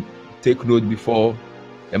us to take note before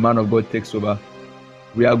the man of God takes over.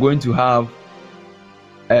 We are going to have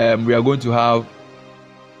we are going to have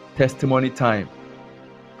testimony time.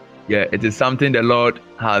 Yeah, it is something the Lord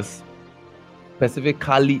has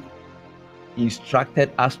specifically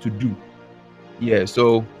instructed us to do. Yeah,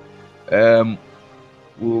 so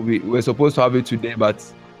we're supposed to have it today,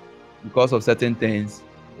 but because of certain things,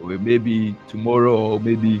 maybe tomorrow or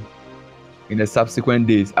maybe in the subsequent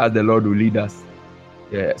days, as the Lord will lead us.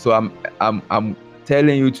 Yeah, so I'm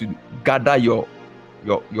telling you to gather your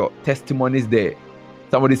testimonies there.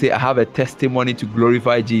 Somebody say, I have a testimony to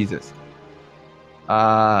glorify Jesus.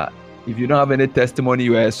 If you don't have any testimony,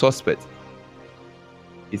 you are a suspect.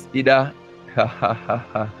 It's either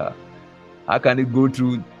how can it go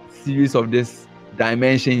through series of these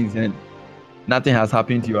dimensions and nothing has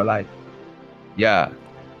happened to your life? Yeah,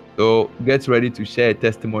 so get ready to share a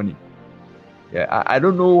testimony. Yeah, I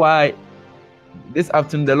don't know why this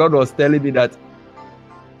afternoon the Lord was telling me that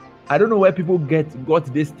I don't know where people got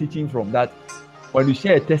this teaching from, that when you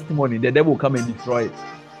share a testimony, the devil will come and destroy it.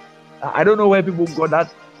 I don't know where people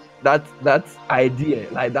got that idea,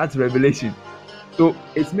 like that revelation. So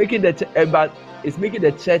it's making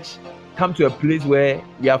the church come to a place where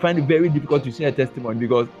we are finding it very difficult to share a testimony,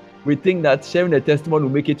 because we think that sharing a testimony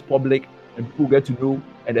will make it public and people get to know,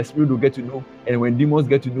 and the spirit will get to know, and when demons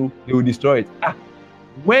get to know, they will destroy it.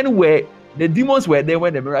 When the demons were there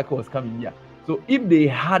when the miracle was coming here. So if they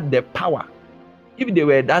had the power, if they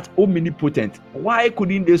were that omnipotent, why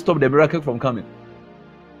couldn't they stop the miracle from coming?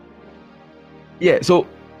 Yeah, so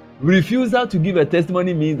refusal to give a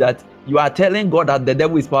testimony means that you are telling God that the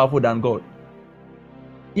devil is powerful than God.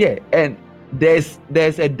 Yeah, and there's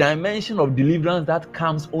a dimension of deliverance that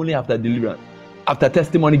comes only after deliverance, after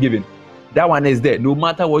testimony giving. That one is there. No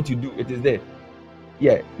matter what you do, it is there.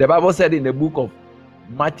 Yeah, the Bible said in the book of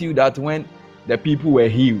Matthew that when the people were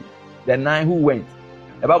healed, the 9 who went,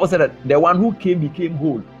 the Bible said that the one who came became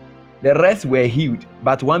whole. The rest were healed,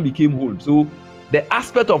 but one became whole. So the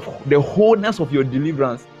aspect of the wholeness of your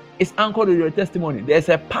deliverance is anchored in your testimony. There's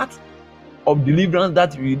a part of deliverance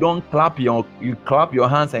that you don't clap your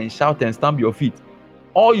hands and shout and stamp your feet.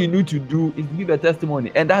 All you need to do is give a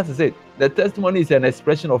testimony, and that's it. The testimony is an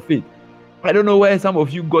expression of faith. I don't know where some of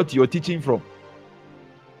you got your teaching from.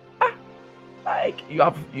 Like you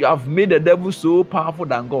have made the devil so powerful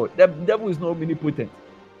than God. The devil is not omnipotent,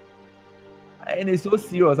 and it's so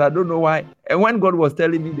serious. I don't know why. And when God was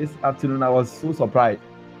telling me this afternoon, I was so surprised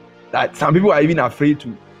that some people are even afraid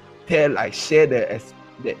to share the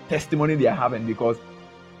testimony they are having, because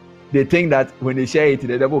they think that when they share it,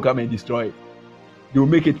 the devil will come and destroy it. They will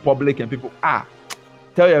make it public, and people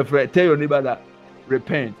tell your friend, tell your neighbor that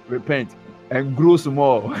repent, and grow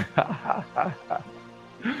small.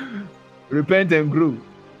 Repent and grow.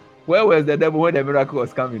 Where was the devil when the miracle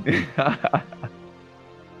was coming?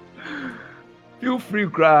 Feel free,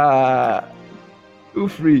 cry. Feel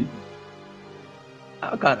free.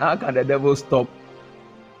 How can the devil stop?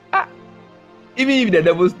 Even if the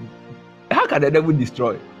devil, how can the devil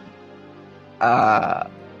destroy? I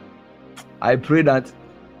pray that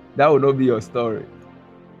will not be your story.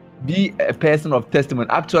 Be a person of testimony.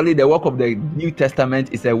 Actually, the work of the New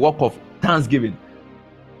Testament is a work of thanksgiving.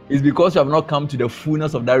 It's because you have not come to the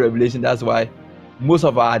fullness of that revelation. That's why most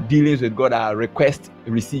of our dealings with God are request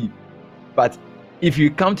received. But if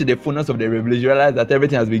you come to the fullness of the revelation, you realize that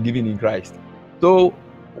everything has been given in Christ. So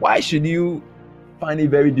why should you find it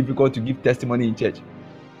very difficult to give testimony in church?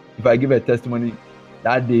 If I give a testimony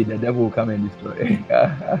that day, the devil will come and destroy.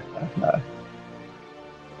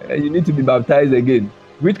 You need to be baptized again.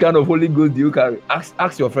 Which kind of Holy Ghost do you carry?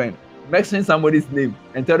 Ask your friend. Mention somebody's name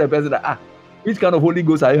and tell the person that which kind of Holy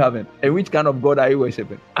Ghost are you having? And which kind of God are you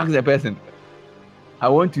worshiping? Ask the person. I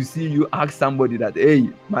want to see you ask somebody that,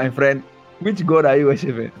 hey, my friend, which God are you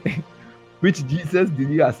worshiping? Which Jesus did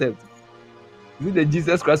you accept? Is it the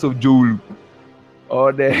Jesus Christ of Joel?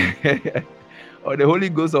 Or the or the Holy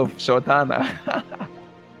Ghost of Shotana?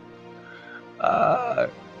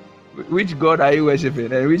 Which God are you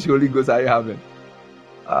worshiping? And which Holy Ghost are you having?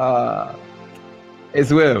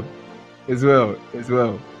 As well.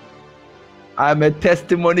 I'm a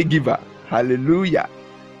testimony giver. Hallelujah.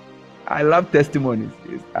 I love testimonies.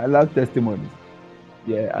 Yes, I love testimonies.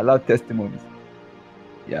 Yeah, I love testimonies.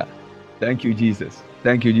 Yeah. Thank you, Jesus.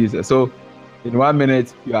 So in 1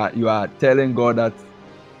 minute, you are telling God that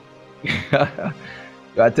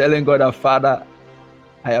Father,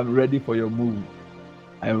 I am ready for your move.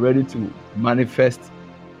 I am ready to manifest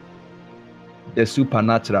the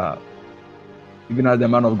supernatural. Even as the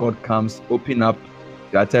man of God comes, open up.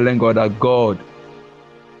 You are telling God that, God,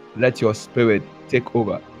 let your spirit take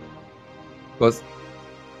over.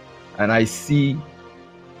 And I see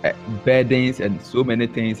burdens and so many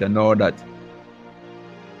things and all that.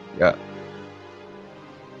 Yeah.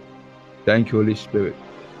 Thank you, Holy Spirit.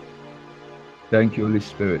 Thank you, Holy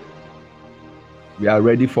Spirit. We are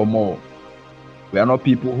ready for more. We are not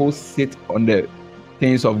people who sit on the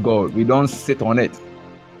things of God. We don't sit on it.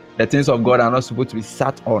 The things of God are not supposed to be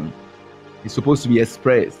sat on. It's supposed to be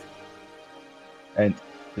expressed. And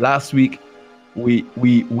last week, we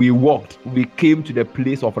walked. We came to the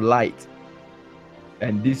place of light.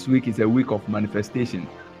 And this week is a week of manifestation.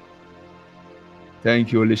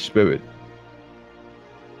 Thank you, Holy Spirit.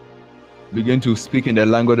 Begin to speak in the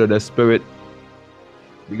language of the Spirit.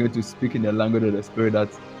 Begin to speak in the language of the Spirit, that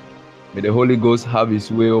may the Holy Ghost have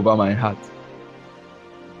his way over my heart.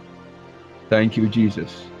 Thank you,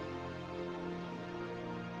 Jesus.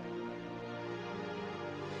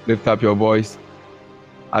 Lift up your voice.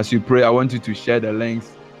 As you pray, I want you to share the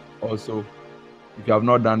links also. If you have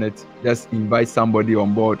not done it, just invite somebody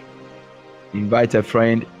on board. Invite a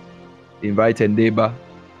friend, invite a neighbor,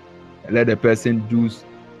 and let the person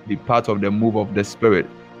be part of the move of the Spirit.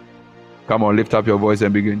 Come on, lift up your voice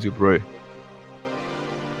and begin to pray.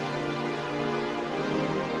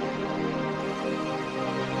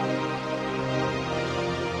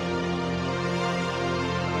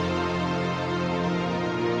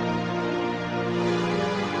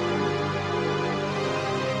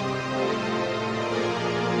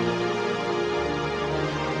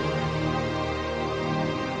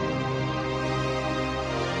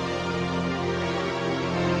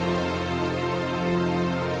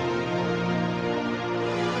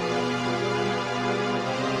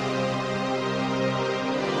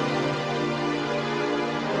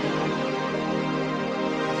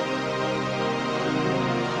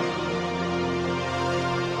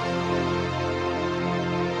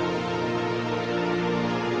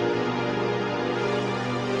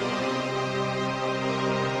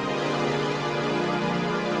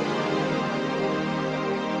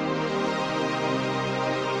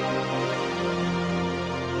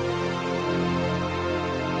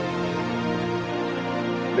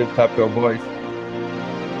 Lift up your voice.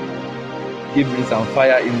 Give me some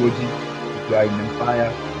fire emoji if you are in the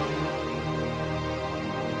fire.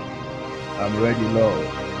 I'm ready, Lord.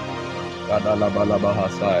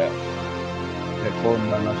 Kadalabalabahasaya.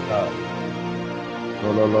 Ekonda nasha.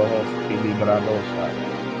 Lololohos kilibradosha.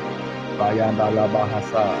 Bayanda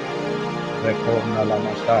labahasa. Rekonda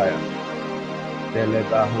lamashaya.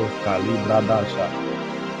 Delebahos kalibradasha.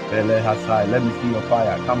 Belehasai. Let me see your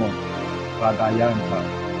fire. Come on. Bagayanta.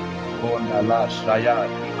 Konda la shaya.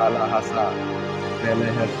 Alahasa.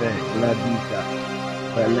 Belehese. Gladisha.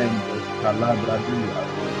 Belengos. Kalabradia.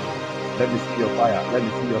 Let me see your fire. Let me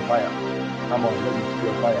see your fire. Come on, let me see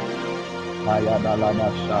your fire.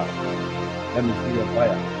 Ayadalamasha. Let me see your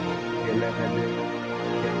fire. Kelebede.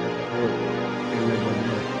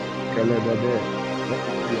 Kelebede. Kelebede. Let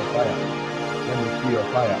me see your fire. Let me see your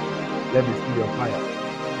fire. Let me see your fire.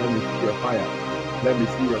 Let me see your fire. Let me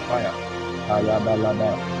see your fire.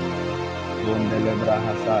 Ayadalaba. Bondelebra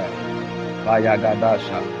hasaya.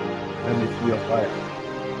 Ayagadasha. Let me see your fire.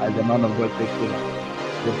 As the man of God takes over.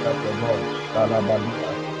 Lift up your voice.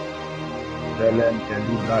 Shalabadia. Belente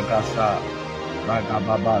Libra Gasa.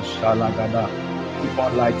 Ragababa Shalagada. Keep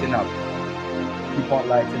on lighting up. Keep on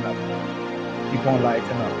lighting up. Keep on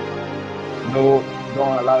lighting up. No,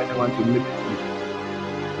 don't allow anyone to limit you.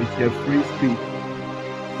 It's your free speech.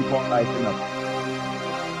 Keep on lighting up.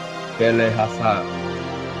 Bele Hasa.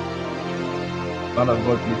 Man of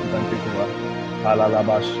God, please, you can take over.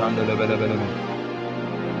 Halalaba Shandele.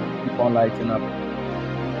 Keep on lighting up.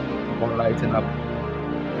 Keep on lighting up.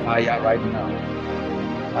 Fire right now.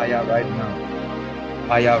 Fire right now.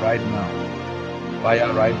 Fire right now.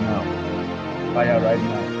 Fire right now. Fire right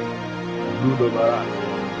now. Brood over us.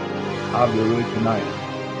 Have your way tonight.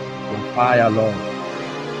 Your fire, Lord.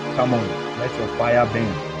 Come on. Let your fire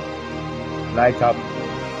burn. Light up.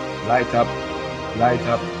 Light up. Light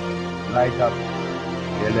up. Light up.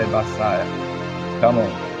 Elebasaya. Come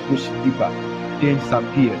on. Push deeper. Change some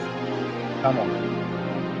gears. Come on.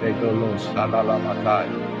 Regolo Shalala Matai.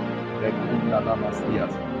 Rekunda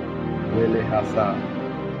Lamasias. Wele Hasa.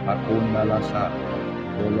 Akunda Lasha.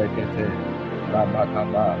 Olekete.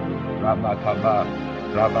 Rabakaba. Rabakaba.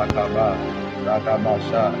 Rabakaba.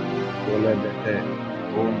 Ragabasha. Olebete.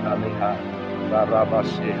 Ondaliha.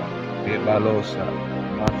 Barabashea. Ebalosha.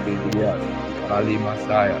 Makidias. Bali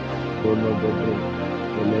Masaya. Olobodo.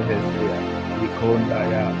 Olehesea.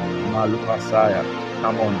 Ikondaya. Malupasaya.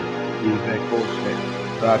 Come on. Ivekoshe.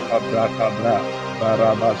 Brakabra.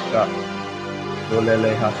 Barabasha.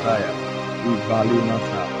 Dolele Hasaya. Ibali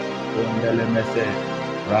Masa. Ondele Mese.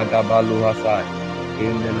 Ragabalu Hasai.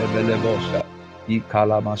 Indele Belebosha.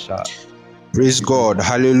 Ikalamasha. Praise God.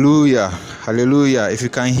 Hallelujah. Hallelujah. If you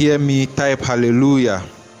can hear me, type hallelujah.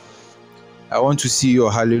 I want to see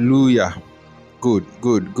your hallelujah. Good,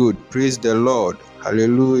 good, good. Praise the Lord.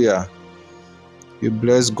 Hallelujah. We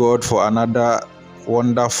bless God for another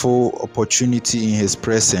wonderful opportunity in His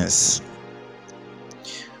presence.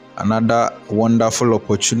 Another wonderful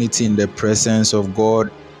opportunity in the presence of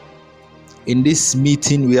God. In this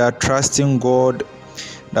meeting, we are trusting God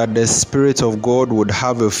that the Spirit of God would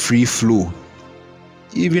have a free flow.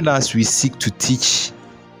 Even as we seek to teach,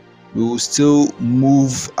 we will still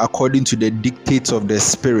move according to the dictates of the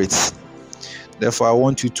Spirit. Therefore, I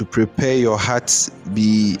want you to prepare your hearts,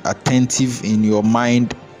 be attentive in your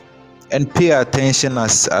mind, and pay attention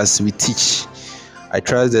as we teach. I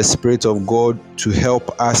trust the Spirit of God to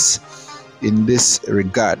help us in this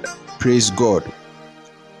regard. Praise God.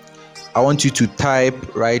 I want you to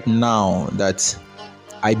type right now that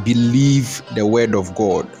I believe the word of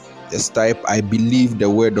God. Just type, I believe the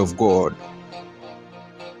word of God.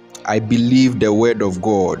 I believe the word of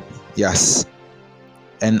God. Yes.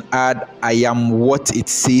 And add, I am what it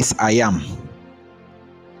says I am.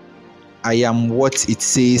 I am what it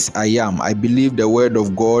says I am. I believe the word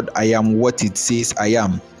of God. I am what it says I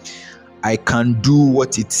am. I can do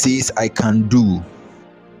what it says I can do.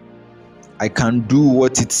 I can do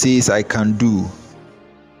what it says I can do.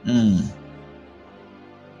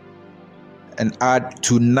 And add,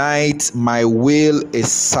 tonight my will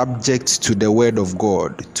is subject to the word of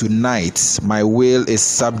God. Tonight my will is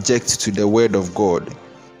subject to the word of God.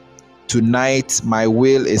 Tonight my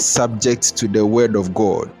will is subject to the word of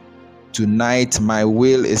God. Tonight my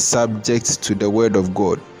will is subject to the word of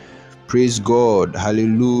God. Praise God.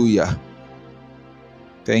 Hallelujah.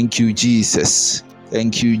 Thank you, Jesus.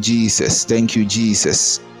 Thank you, Jesus. Thank you,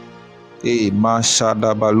 Jesus. Hey,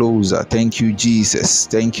 Mashada Baloza. Thank you, Jesus.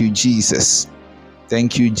 Thank you, Jesus.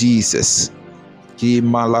 Thank you, Jesus. Ki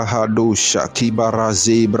malahadosha, ki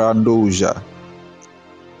baraze brandoja.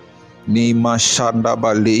 Ni mashanda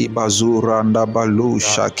bale bazura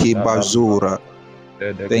ndabalosha ki bazura.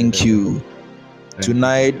 Thank you.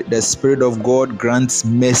 Tonight, the Spirit of God grants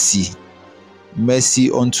mercy.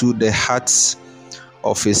 Mercy unto the hearts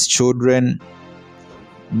of His children.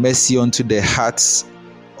 Mercy unto the hearts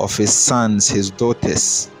of His sons, His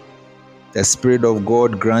daughters. The Spirit of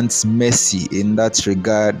God grants mercy in that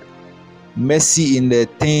regard. Mercy in the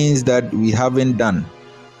things that we haven't done.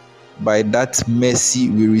 By that mercy,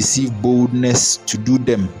 we receive boldness to do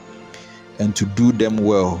them and to do them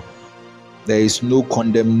well. There is no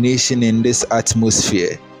condemnation in this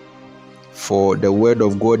atmosphere, for the word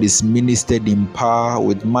of God is ministered in power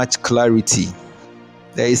with much clarity.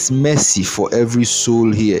 There is mercy for every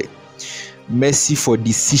soul here. Mercy for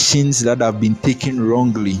decisions that have been taken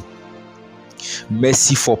wrongly.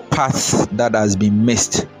 Mercy for paths that has been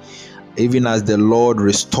missed. Even as the Lord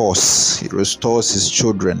restores, He restores His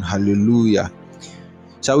children. Hallelujah.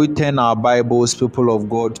 Shall we turn our Bibles, people of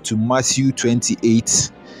God, to Matthew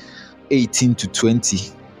 28, 18 to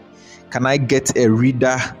 20? Can I get a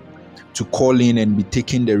reader to call in and be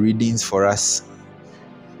taking the readings for us?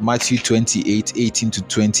 Matthew 28, 18 to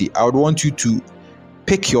 20. I would want you to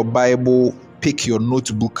pick your Bible, pick your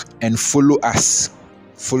notebook, and follow us.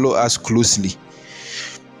 Follow us closely.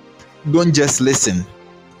 Don't just listen,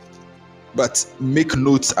 but make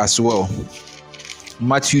notes as well.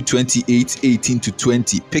 Matthew 28, 18 to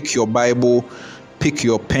 20. Pick your Bible, pick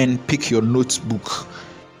your pen, pick your notebook,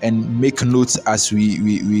 and make notes as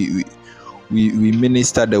we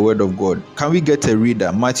minister the word of God. Can we get a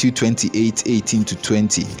reader? Matthew 28, 18 to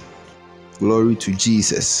 20. Glory to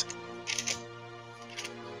Jesus.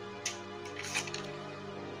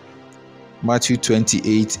 Matthew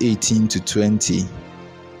 28, 18 to 20.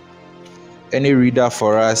 Any reader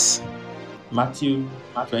for us? Matthew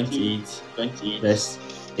 28, verse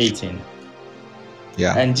 18.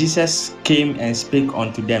 Yeah. And Jesus came and spake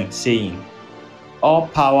unto them, saying, All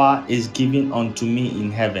power is given unto me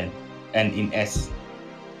in heaven and in earth.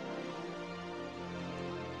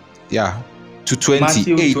 Yeah. To 20.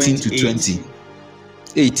 Matthew 18 to 28, 20.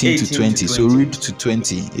 18 to 20. So read to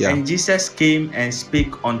 20. Yeah. And Jesus came and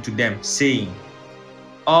spake unto them, saying,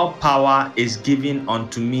 All power is given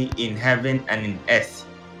unto me in heaven and in earth.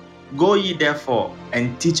 Go ye therefore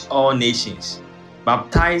and teach all nations,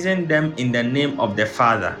 baptizing them in the name of the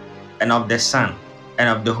Father, and of the Son, and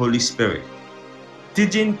of the Holy Spirit,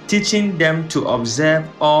 teaching them to observe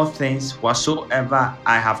all things whatsoever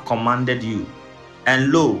I have commanded you.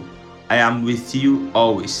 And lo, I am with you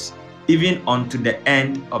always, even unto the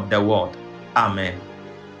end of the world. Amen.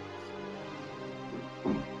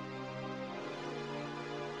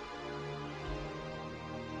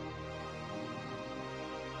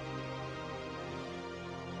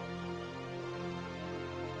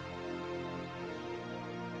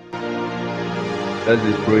 Let's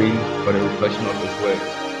be praying for the reflection of His word.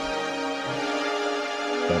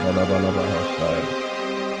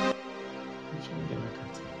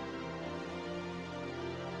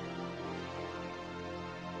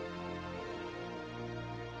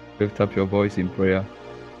 Lift up your voice in prayer.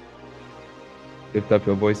 Lift up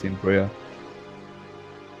your voice in prayer.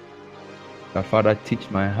 That Father, teach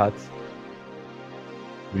my heart.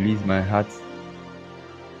 Release my heart.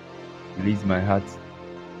 Release my heart.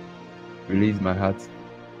 Release my heart.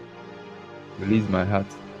 Release my heart.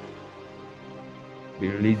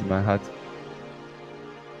 Release my heart.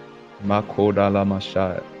 Makodala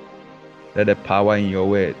Mashai. Let the power in your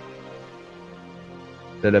word.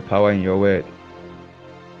 Let the power in your word.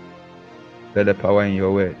 Let the power in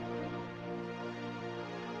your word.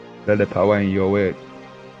 Let the power in your word.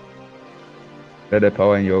 Let the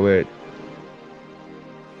power in your word.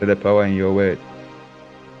 Let the power in your word.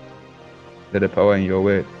 Let the power in your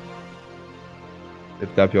word.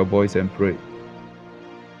 Lift up your voice and pray.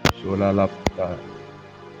 In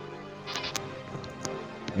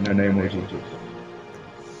the name of Jesus.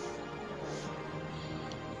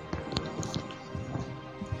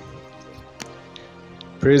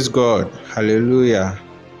 Praise God. Hallelujah.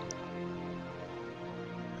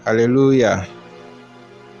 Hallelujah.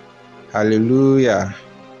 Hallelujah.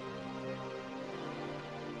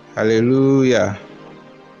 Hallelujah.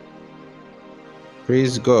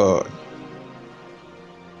 Praise God.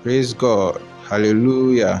 Praise God.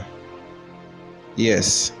 Hallelujah.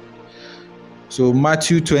 Yes. So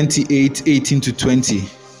Matthew 28, 18 to 20.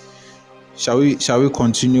 Shall we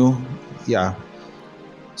continue? Yeah.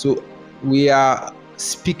 So we are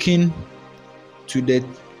speaking to the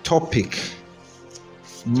topic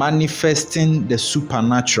manifesting the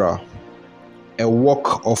supernatural, a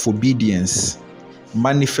walk of obedience.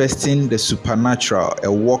 Manifesting the supernatural,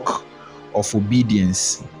 a walk of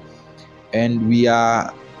obedience. And we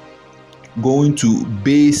are going to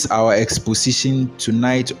base our exposition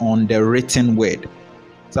tonight on the written word.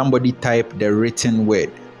 Somebody type the written word.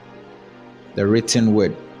 The written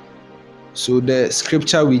word. So the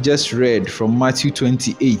scripture we just read from Matthew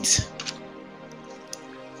 28.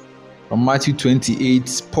 From Matthew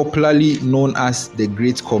 28, popularly known as the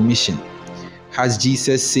Great Commission, has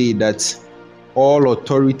Jesus said that all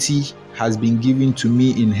authority has been given to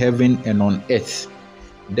me in heaven and on earth.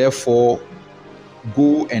 Therefore,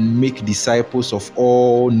 go and make disciples of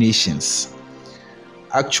all nations.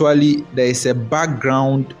 Actually, there is a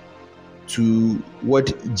background to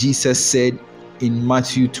what Jesus said in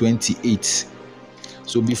Matthew 28.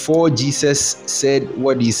 So before Jesus said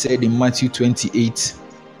what he said in Matthew 28,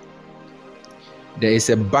 there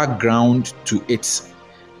is a background to it.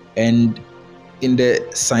 And in the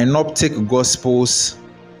synoptic gospels,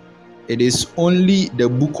 it is only the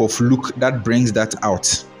book of Luke that brings that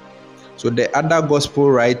out. So the other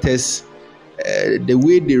gospel writers, the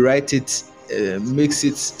way they write it makes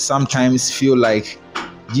it sometimes feel like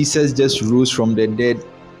Jesus just rose from the dead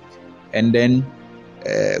and then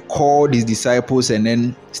called his disciples and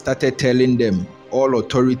then started telling them, all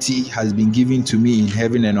authority has been given to me in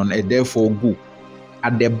heaven and on earth, therefore go.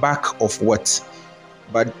 At the back of what?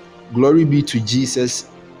 But glory be to Jesus,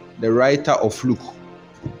 the writer of Luke,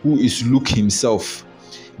 who is Luke himself,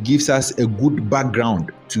 gives us a good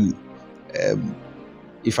background to,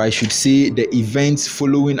 if I should say, the events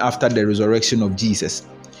following after the resurrection of Jesus.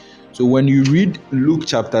 So when you read Luke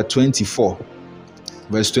chapter 24,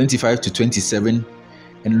 verse 25 to 27,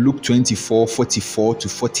 and Luke 24, 44 to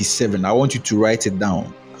 47, I want you to write it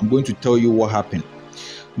down. I'm going to tell you what happened.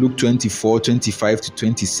 Luke 24, 25 to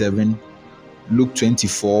 27, Luke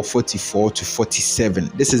 24, 44 to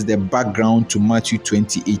 47. This is the background to Matthew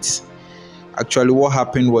 28. Actually, what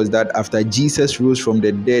happened was that after Jesus rose from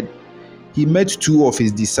the dead, he met two of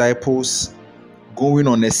his disciples going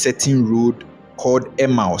on a certain road called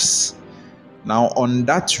Emmaus. Now, on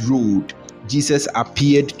that road, Jesus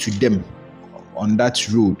appeared to them on that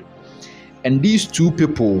road. And these two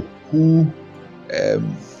people who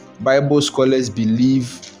Bible scholars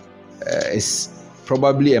believe is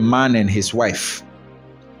probably a man and his wife,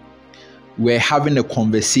 were having a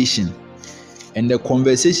conversation. And the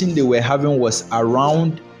conversation they were having was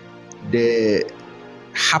around the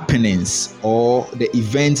happenings or the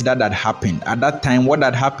events that had happened. At that time, what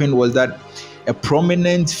had happened was that a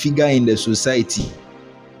prominent figure in the society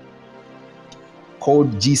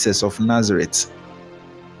called Jesus of Nazareth,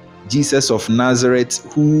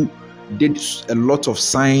 who did a lot of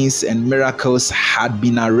signs and miracles, had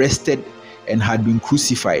been arrested and had been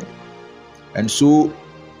crucified. And so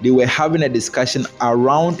they were having a discussion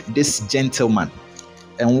around this gentleman.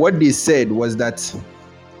 And what they said was that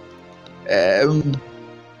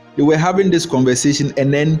They were having this conversation,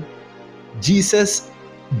 and then Jesus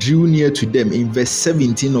drew near to them in verse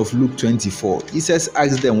 17 of Luke 24. Jesus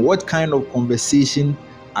asked them, what kind of conversation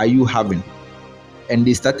are you having? And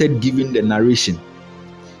they started giving the narration.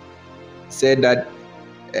 Said that,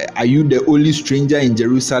 are you the only stranger in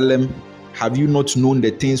Jerusalem? Have you not known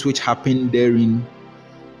the things which happened therein?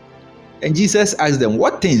 And Jesus asked them,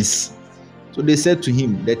 what things? So they said to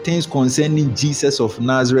him, the things concerning Jesus of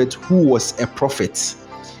Nazareth, who was a prophet,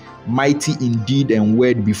 mighty in deed and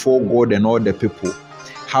word before God and all the people.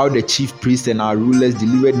 How the chief priests and our rulers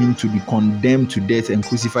delivered him to be condemned to death and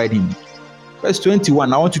crucified him. Verse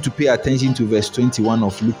 21, I want you to pay attention to verse 21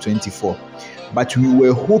 of Luke 24. But we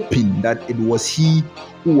were hoping that it was he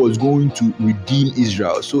who was going to redeem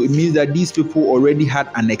Israel. So it means that these people already had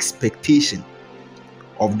an expectation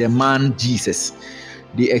of the man Jesus.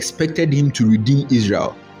 They expected him to redeem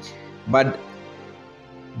Israel. But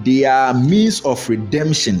their means of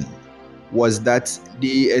redemption was that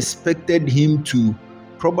they expected him to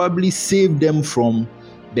probably save them from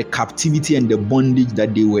the captivity and the bondage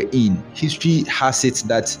that they were in. History has it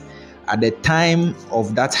that at the time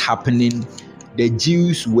of that happening, the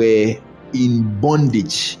Jews were in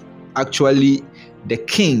bondage. Actually, the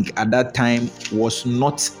king at that time was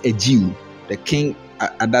not a Jew. The king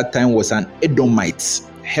at that time was an Edomite.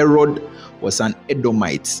 Herod was an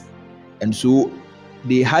Edomite. And so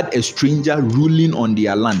they had a stranger ruling on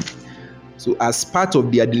their land. So as part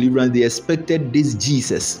of their deliverance, they expected this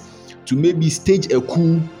Jesus to maybe stage a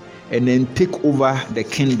coup and then take over the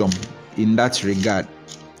kingdom in that regard.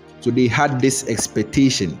 So they had this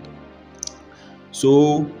expectation.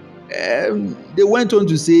 So they went on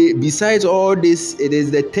to say, besides all this, it is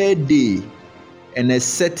the third day, and a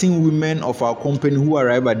certain women of our company who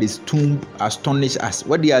arrived at this tomb astonished us.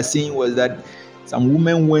 What they are saying was that some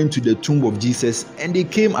women went to the tomb of Jesus and they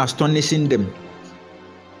came astonishing them.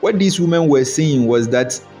 What these women were saying was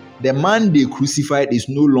that the man they crucified is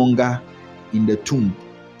no longer in the tomb.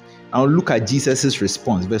 Now look at Jesus'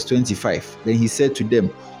 response, verse 25. Then he said to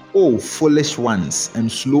them, O foolish ones,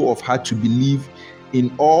 and slow of heart to believe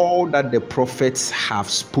in all that the prophets have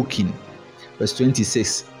spoken. Verse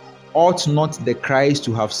 26. Ought not the Christ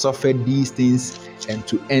to have suffered these things and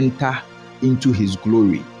to enter into his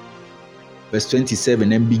glory? Verse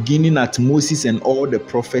 27, and beginning at Moses and all the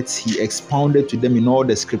prophets, he expounded to them in all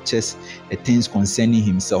the scriptures the things concerning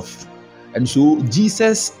himself. And so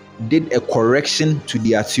Jesus did a correction to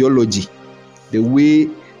their theology, the way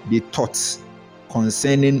they taught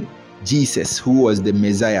concerning Jesus, who was the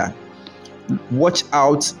Messiah. Watch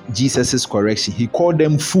out Jesus's correction. He called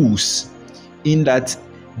them fools in that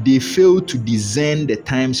they failed to discern the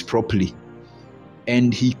times properly.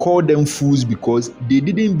 And he called them fools because they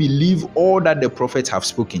didn't believe all that the prophets have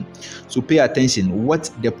spoken. So pay attention, what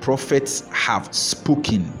the prophets have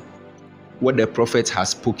spoken. What the prophets have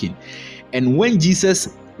spoken. And when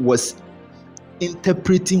Jesus was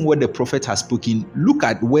interpreting what the prophet has spoken, look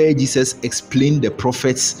at where Jesus explained the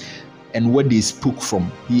prophets and what they spoke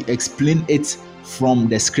from. He explained it from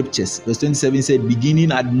the scriptures. Verse 27 said,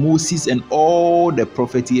 beginning at Moses and all the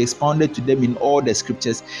prophets, he expounded to them in all the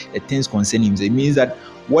scriptures the things concerning him. So it means that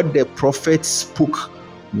what the prophets spoke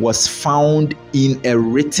was found in a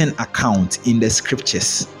written account in the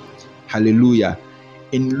scriptures. Hallelujah.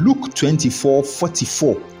 In Luke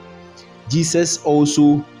 24:44, Jesus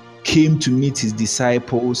also came to meet his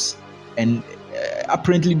disciples, and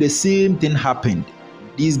apparently the same thing happened.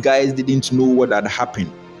 These guys didn't know what had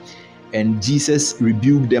happened. And Jesus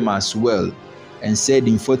rebuked them as well and said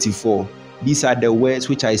in 44, these are the words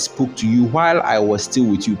which I spoke to you while I was still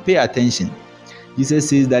with you. Pay attention. Jesus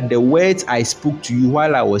says that the words I spoke to you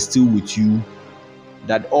while I was still with you,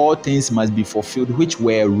 that all things must be fulfilled, which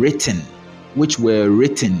were written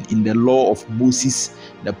in the law of Moses,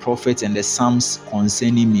 the prophets, and the Psalms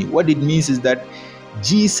concerning me. What it means is that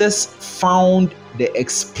Jesus found the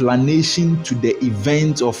explanation to the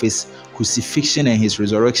event of his crucifixion and his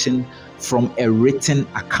resurrection from a written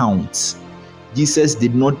account. Jesus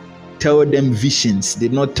did not tell them visions,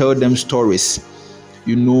 did not tell them stories.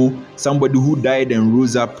 You know, somebody who died and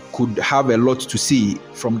rose up could have a lot to say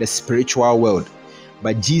from the spiritual world.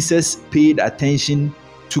 But Jesus paid attention,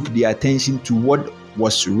 took the attention to what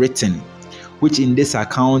was written, which in this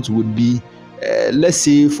account would be, let's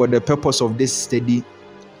say for the purpose of this study,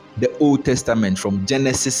 the Old Testament from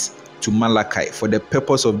Genesis to Malachi. For the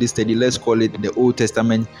purpose of this study, let's call it the Old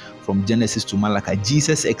Testament from Genesis to Malachi.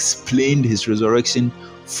 Jesus explained his resurrection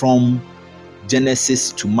from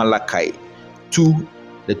Genesis to Malachi to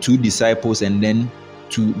the two disciples and then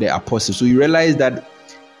to the apostles. So you realize that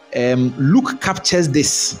Luke captures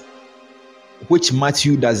this, which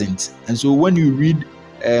Matthew doesn't. And so when you read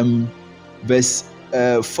verse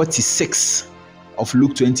 46 of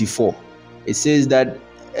Luke 24. It says that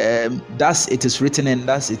thus it is written, and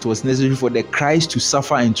thus it was necessary for the Christ to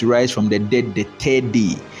suffer and to rise from the dead the third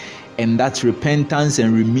day, and that repentance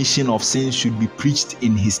and remission of sins should be preached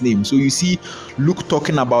in his name. So you see Luke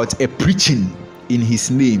talking about a preaching in his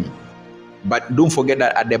name. But don't forget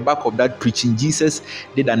that at the back of that preaching, Jesus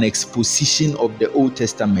did an exposition of the Old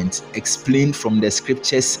Testament, explained from the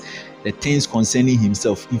scriptures the things concerning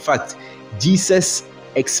himself. In fact, Jesus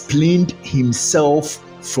explained himself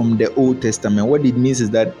from the Old Testament. What it means is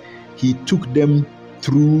that he took them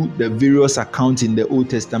through the various accounts in the Old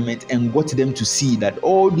Testament and got them to see that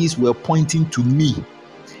all these were pointing to me,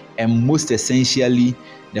 and most essentially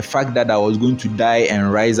the fact that I was going to die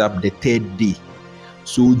and rise up the third day.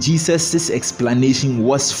 So Jesus' explanation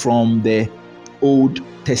was from the Old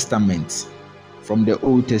Testament,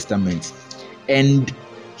 and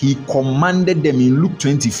he commanded them in Luke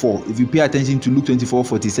 24. If you pay attention to Luke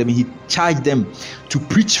 24:47, he charged them to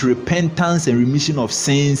preach repentance and remission of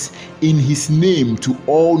sins in his name to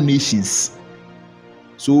all nations.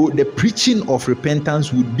 So the preaching of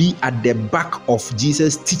repentance would be at the back of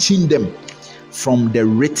Jesus teaching them from the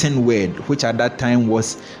written word, which at that time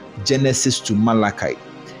was Genesis to Malachi.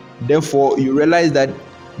 Therefore, you realize that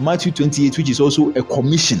Matthew 28, which is also a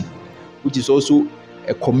commission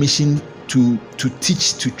to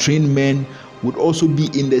teach, to train men, would also be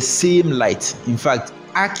in the same light. In fact,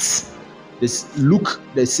 Luke,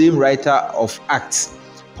 the same writer of Acts,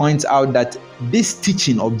 points out that this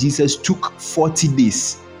teaching of Jesus took 40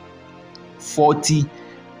 days. 40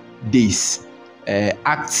 days.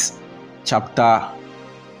 Acts chapter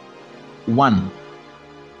 1,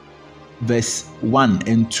 verse 1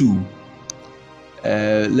 and 2.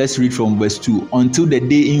 Let's read from verse 2. Until the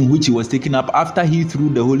day in which he was taken up, after he through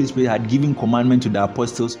the Holy Spirit had given commandment to the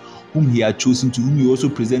apostles whom he had chosen, to whom he also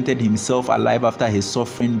presented himself alive after his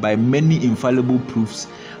suffering by many infallible proofs,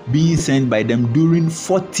 being sent by them during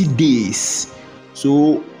 40 days.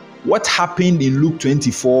 So what happened in Luke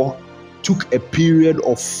 24 took a period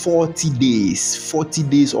of 40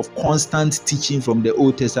 days of constant teaching from the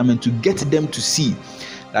Old Testament to get them to see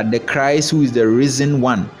that the Christ, who is the risen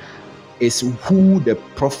one, is who the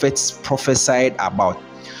prophets prophesied about.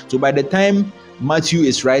 So by the time Matthew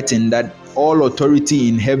is writing that all authority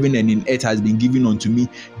in heaven and in earth has been given unto me,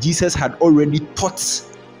 Jesus had already taught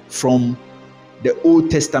from the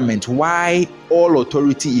Old Testament why all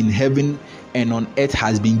authority in heaven and on earth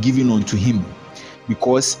has been given unto him,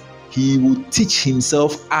 because he will teach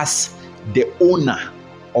himself as the owner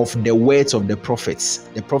of the words of the prophets.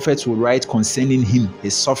 The prophets will write concerning him,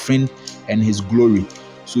 his suffering and his glory.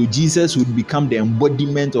 So Jesus would become the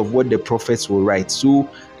embodiment of what the prophets will write. So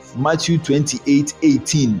Matthew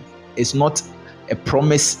 28:18 is not a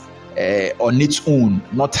promise on its own,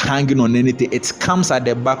 not hanging on anything. It comes at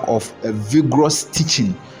the back of a vigorous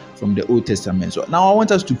teaching from the Old Testament. So now I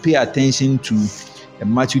want us to pay attention to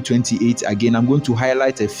Matthew 28 again. I'm going to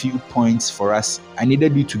highlight a few points for us. I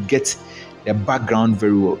needed you to get the background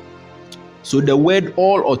very well. So the word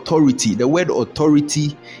all authority, the word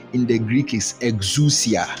authority in the Greek is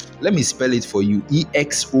exousia. Let me spell it for you.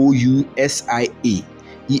 Exousia. Exousia.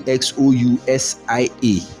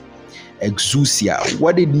 Exousia.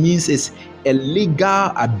 What it means is a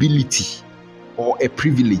legal ability or a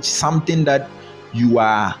privilege, something that you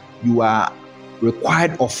are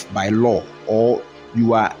required of by law, or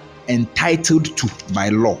you are entitled to by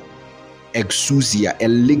law. Exousia, a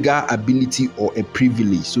legal ability or a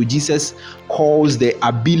privilege. So Jesus calls the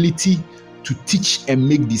ability to teach and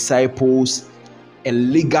make disciples a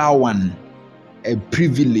legal one, a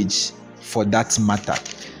privilege for that matter.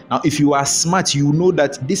 Now, if you are smart, you know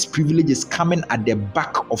that this privilege is coming at the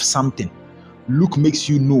back of something. Luke makes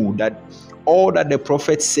you know that all that the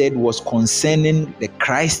prophet said was concerning the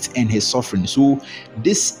Christ and his suffering. So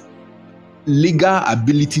this legal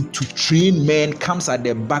ability to train men comes at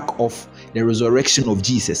the back of the resurrection of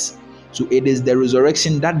Jesus. So it is the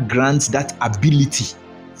resurrection that grants that ability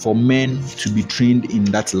for men to be trained in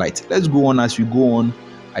that light. Let's go on. As we go on,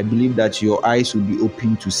 I believe that your eyes will be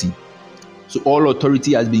open to see. So all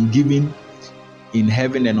authority has been given in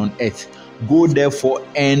heaven and on earth. Go therefore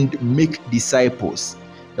and make disciples.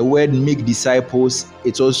 The word make disciples,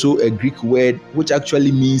 it's also a Greek word which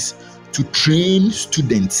actually means to train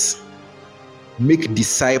students. Make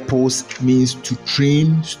disciples means to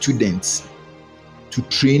train students. To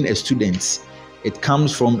train a student. It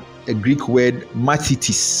comes from a Greek word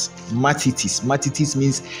matitis. Matitis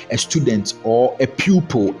means a student or a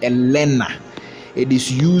pupil, a learner. It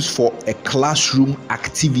is used for a classroom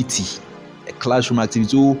activity. A classroom activity.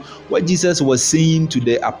 So what Jesus was saying to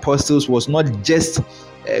the apostles was not just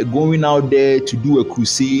going out there to do a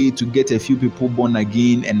crusade to get a few people born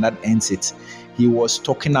again and that ends it. He was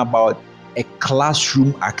talking about a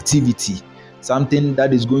classroom activity, something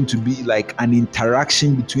that is going to be like an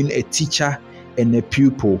interaction between a teacher and a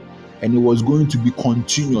pupil, and it was going to be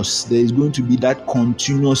continuous. There is going to be that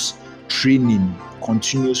continuous training.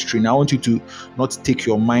 I want you to not take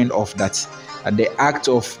your mind off that. The act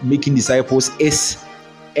of making disciples is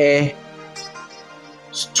a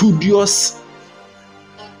studious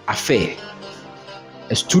affair.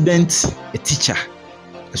 A student, a teacher,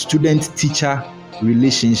 a student-teacher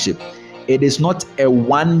relationship. It is not a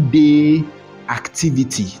one-day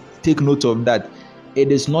activity. Take note of that.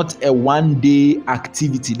 It is not a one-day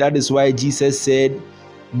activity. That is why Jesus said,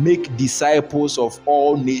 make disciples of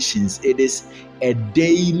all nations. It is a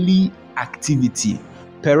daily activity.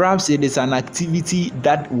 Perhaps it is an activity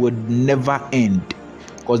that would never end,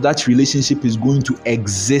 because that relationship is going to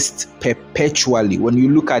exist perpetually. When you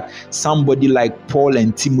look at somebody like Paul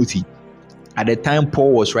and Timothy, at the time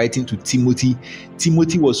Paul was writing to Timothy,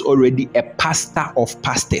 Timothy was already a pastor of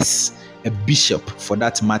pastors, a bishop for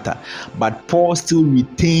that matter. But Paul still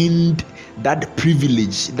retained that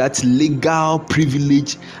privilege, that legal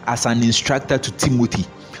privilege as an instructor to Timothy.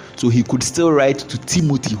 So he could still write to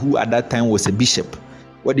Timothy, who at that time was a bishop.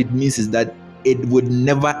 What it means is that it would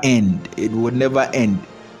never end. It would never end.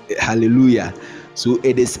 Hallelujah. So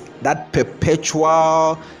it is that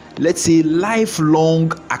perpetual, let's say,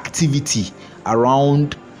 lifelong activity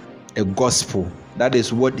around a gospel. That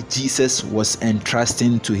is what Jesus was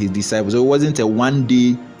entrusting to his disciples. So it wasn't a one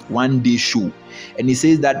day show. And he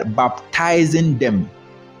says that baptizing them.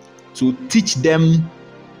 So teach them,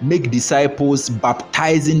 make disciples,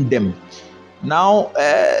 baptizing them. Now,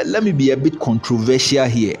 let me be a bit controversial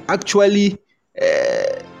here. Actually,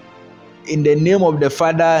 in the name of the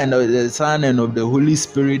Father and of the Son and of the Holy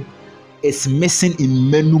Spirit, it's missing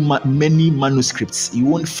in many manuscripts. You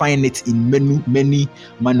won't find it in many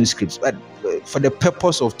manuscripts. But for the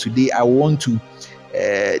purpose of today, I want to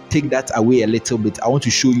take that away a little bit. I want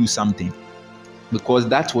to show you something, because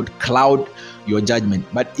that would cloud your judgment.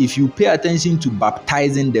 But if you pay attention to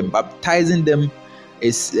baptizing them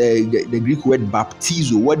is the Greek word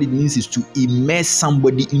baptizo. What it means is to immerse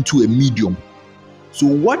somebody into a medium. So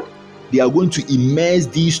what they are going to immerse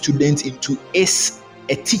these students into is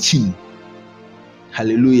a teaching.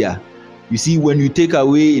 Hallelujah. You see, when you take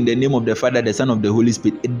away in the name of the Father, the Son, of the Holy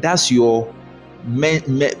Spirit, it does your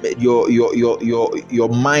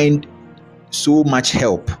mind so much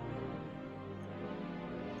help.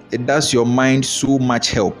 It does your mind so much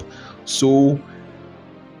help. So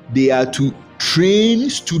they are to train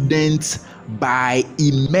students by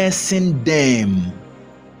immersing them,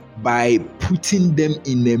 by putting them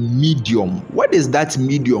in a medium. What is that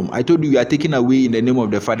medium? I told you are taking away in the name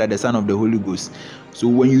of the Father, the Son, of the Holy Ghost. So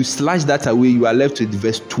when you slash that away, you are left with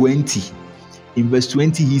verse 20. In verse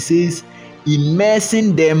 20, he says,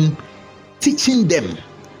 immersing them, teaching them.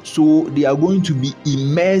 So they are going to be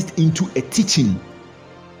immersed into a teaching,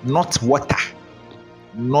 not water,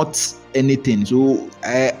 not anything. So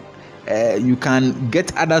you can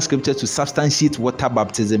get other scriptures to substantiate water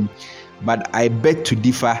baptism, but I beg to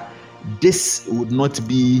differ. This would not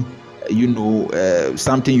be,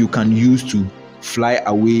 something you can use to fly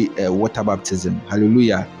away water baptism.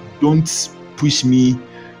 Hallelujah. Don't push me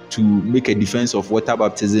to make a defense of water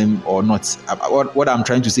baptism or not. What I'm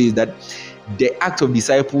trying to say is that the act of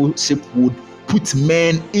discipleship would put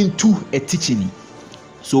men into a teaching.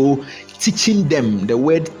 So teaching them, the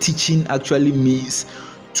word teaching actually means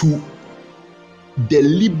to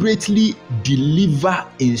deliberately deliver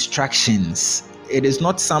instructions. It is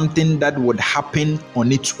not something that would happen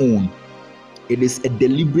on its own. It is a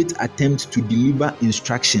deliberate attempt to deliver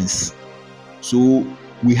instructions. So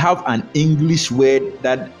we have an English word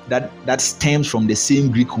that stems from the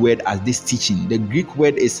same Greek word as this teaching. The Greek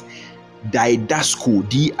word is didasko,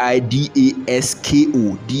 didasko,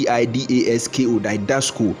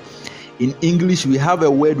 didasko. In English, we have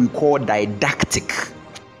a word we call didactic.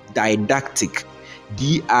 Didactic.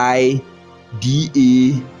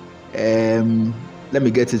 Let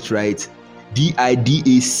me get it right. Didactic.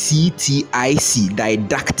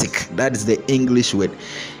 Didactic. That is the English word.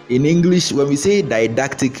 In English, when we say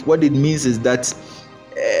didactic, what it means is that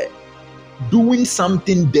doing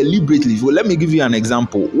something deliberately. So let me give you an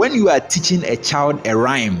example. When you are teaching a child a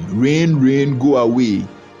rhyme, rain, rain, go away,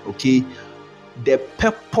 okay, the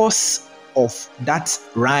purpose of that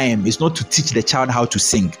rhyme is not to teach the child how to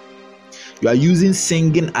sing. You are using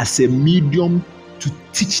singing as a medium to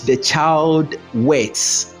teach the child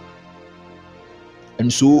words.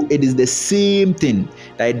 And so it is the same thing.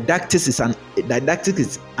 Didactics is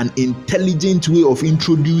an intelligent way of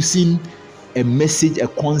introducing a message, a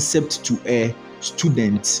concept to a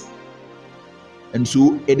student. And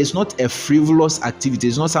so it is not a frivolous activity.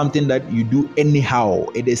 It's not something that you do anyhow.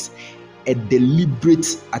 It is a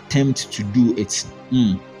deliberate attempt to do it.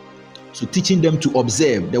 So teaching them to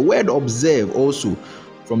observe. The word observe also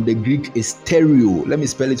from the Greek is tereo. Let me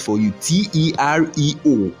spell it for you.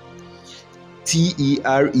 T-E-R-E-O.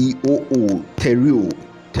 T-E-R-E-O-O. Tereo.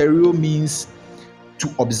 Tereo means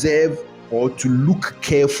to observe or to look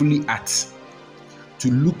carefully at.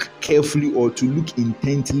 To look carefully or to look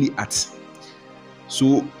intently at.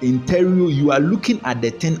 So in tereo, you are looking at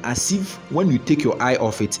the thing as if when you take your eye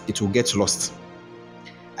off it, it will get lost.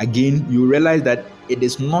 Again, you realize that it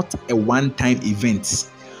is not a one-time event.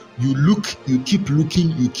 You look, you keep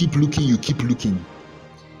looking, you keep looking, you keep looking.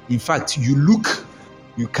 In fact, you look,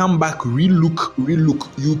 you come back, re-look,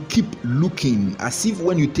 you keep looking as if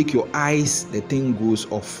when you take your eyes, the thing goes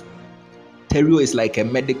off. Tereo is like a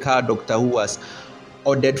medical doctor who has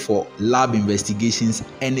ordered for lab investigations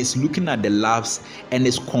and is looking at the labs and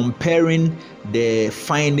is comparing the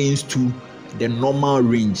findings to the normal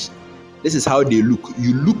range. This is how they look.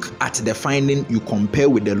 You look at the finding, you compare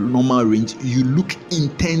with the normal range, you look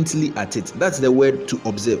intently at it. That's the word to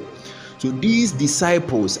observe. So these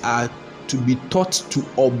disciples are to be taught to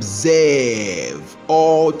observe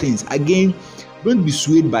all things. Again, don't be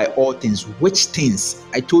swayed by all things. Which things?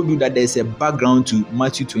 I told you that there's a background to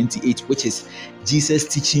Matthew 28, which is Jesus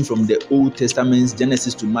teaching from the Old Testament,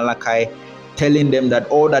 Genesis to Malachi, telling them that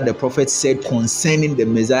all that the prophets said concerning the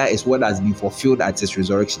Messiah is what has been fulfilled at his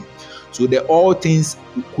resurrection. So the all things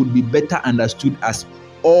could be better understood as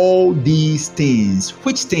all these things.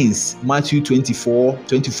 Which things? Matthew 24,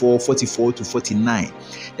 44 to 49.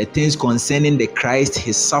 The things concerning the Christ,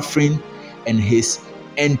 his suffering, and his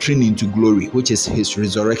entering into glory, which is his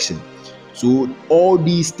resurrection. So all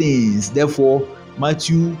these things, therefore,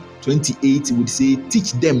 Matthew 28 would say,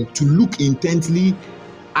 teach them to look intently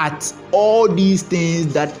at all these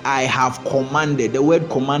things that I have commanded. The word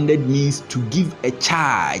commanded means to give a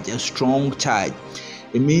charge, a strong charge.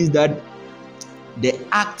 It means that the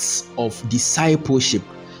acts of discipleship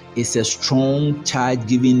is a strong charge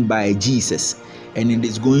given by Jesus, and it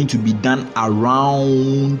is going to be done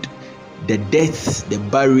around the death, the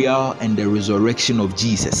burial, and the resurrection of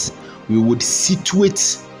Jesus. We would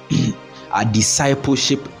situate our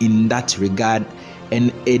discipleship in that regard,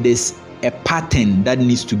 and it is a pattern that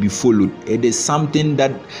needs to be followed. It is something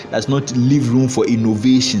that does not leave room for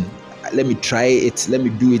innovation. Let me try it, let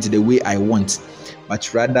me do it the way I want,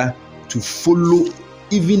 but rather to follow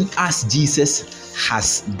even as Jesus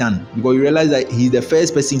has done. Because you realize that he's the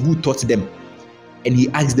first person who taught them, and he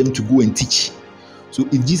asked them to go and teach. So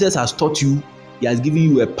if Jesus has taught you, he has given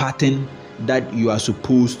you a pattern that you are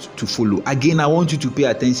supposed to follow. Again, I want you to pay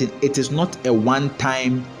attention. It is not a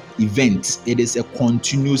one-time event. It is a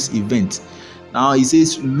continuous event. Now he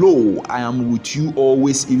says, lo, I am with you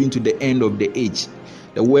always, even to the end of the age.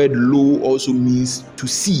 The word lo also means to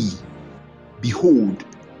see, behold,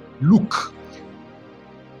 look.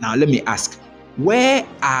 Now let me ask, where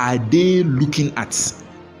are they looking at?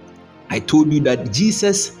 I told you that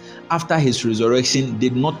Jesus, after his resurrection,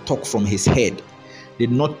 did not talk from his head,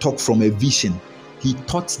 did not talk from a vision. He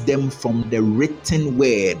taught them from the written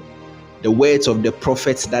word, the words of the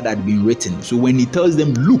prophets that had been written. So when he tells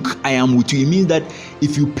them, look, I am with you, it means that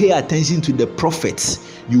if you pay attention to the prophets,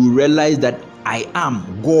 you will realize that I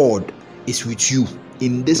am, God is with you.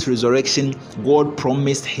 In this resurrection, God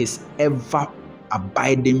promised his ever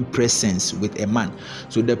abiding presence with a man.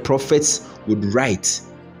 So the prophets would write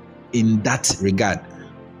in that regard.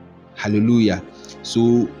 Hallelujah.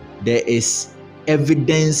 So there is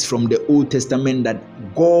evidence from the Old Testament that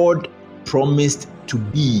God promised to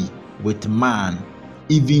be with man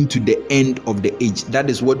even to the end of the age. That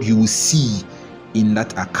is what you will see in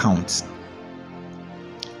that account.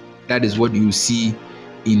 That is what you see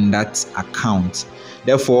in that account.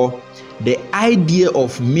 Therefore, the idea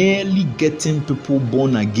of merely getting people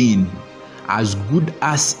born again, as good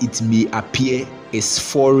as it may appear, is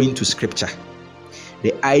foreign to Scripture.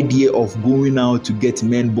 The idea of going out to get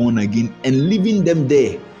men born again and leaving them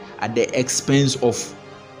there at the expense of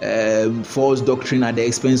false doctrine, at the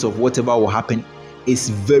expense of whatever will happen, is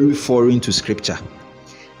very foreign to Scripture.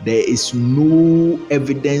 There is no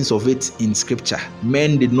evidence of it in Scripture.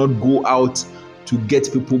 Men did not go out to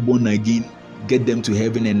get people born again, get them to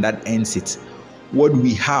heaven, and that ends it. What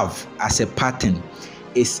we have as a pattern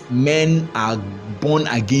is men are born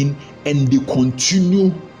again and they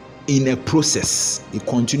continue in a process.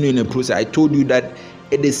 I told you that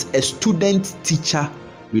It is a student-teacher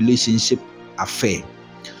relationship affair.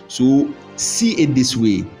 So see it this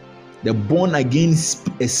way. The born again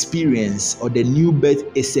experience or the new birth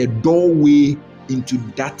is a doorway into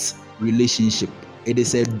that relationship. It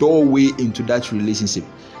is a doorway into that relationship.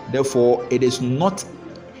 Therefore, it is not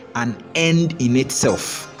an end in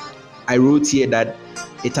itself. I wrote here that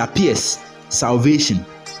it appears salvation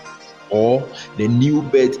or the new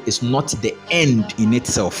birth is not the end in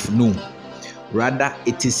itself. No, rather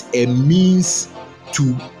it is a means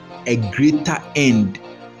to a greater end,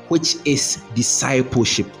 which is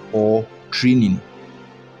discipleship or training.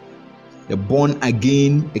 The born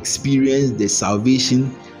again experience, the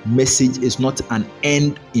salvation message is not an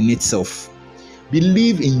end in itself.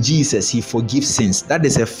 Believe in Jesus, he forgives sins. That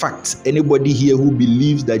is a fact. Anybody here who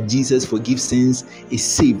believes that Jesus forgives sins is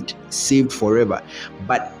saved forever.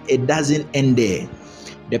 But it doesn't end there.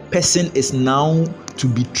 The person is now to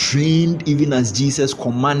be trained even as Jesus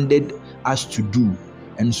commanded us to do.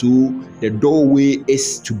 And so the doorway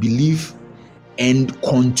is to believe and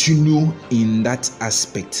continue in that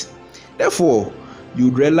aspect. Therefore, you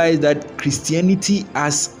realize that Christianity,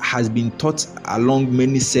 as has been taught along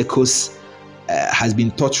many circles, has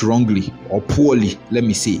been taught wrongly or poorly, let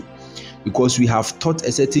me say, because we have taught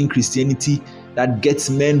a certain Christianity that gets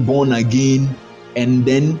men born again and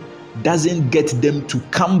then doesn't get them to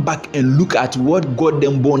come back and look at what got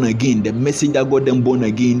them born again, the message that got them born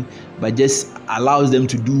again, but just allows them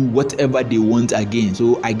to do whatever they want again.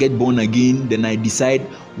 So I get born again, then I decide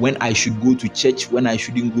when I should go to church, when I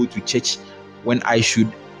shouldn't go to church, when I should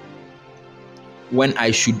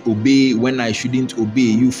obey, when I shouldn't obey.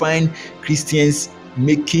 You find Christians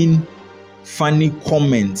making funny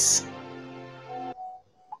comments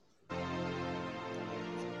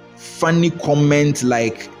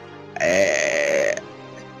like,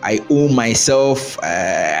 I owe myself,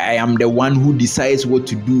 I am the one who decides what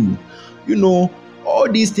to do. You know,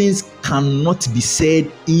 all these things cannot be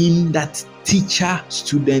said in that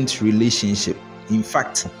teacher-student relationship. In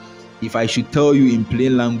fact, if I should tell you in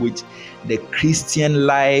plain language, the Christian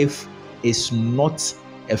life is not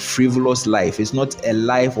a frivolous life. It's not a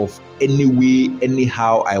life of any way,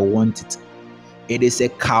 anyhow I want it. It is a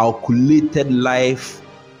calculated life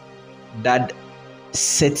that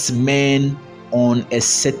sets men on a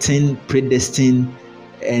certain predestined,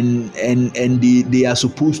 and they are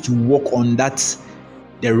supposed to walk on that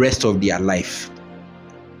the rest of their life.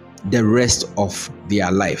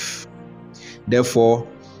 Therefore,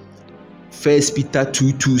 1 Peter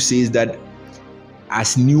 2:2 says that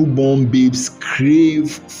as newborn babes crave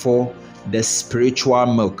for the spiritual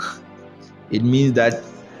milk. It means that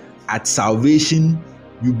at salvation,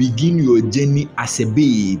 you begin your journey as a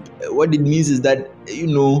babe. What it means is that,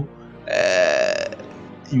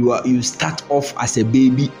 you start off as a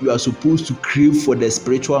baby. You are supposed to crave for the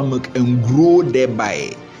spiritual milk and grow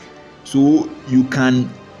thereby. So you can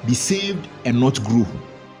be saved and not grow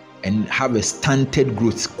and have a stunted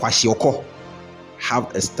growth. Kwashioko.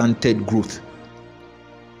 Have a stunted growth.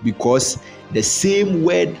 Because the same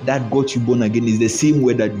word that got you born again is the same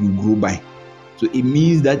word that you grow by. So it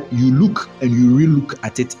means that you look and you re-look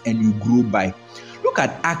at it and you grow by. Look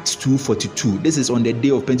at Acts 2:42. This is on the day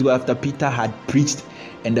of Pentecost after Peter had preached,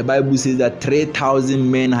 and the Bible says that 3,000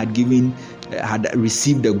 men had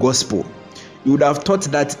received the gospel. You would have thought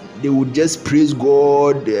that they would just praise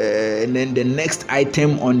God, and then the next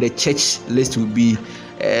item on the church list would be,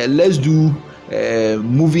 let's do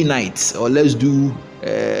movie nights, or let's do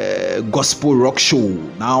gospel rock show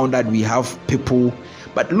now that we have people.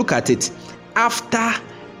 But look at it. After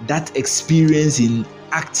that experience in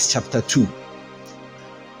Acts chapter 2,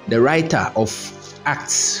 the writer of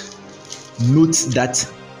Acts notes that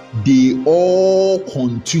they all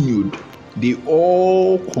continued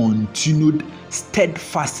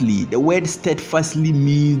steadfastly. The word steadfastly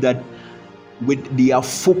means that with their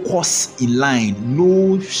focus in line,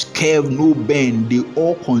 no curve, no bend, they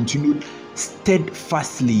all continued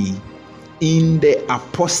steadfastly in the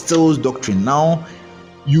apostles' doctrine. Now,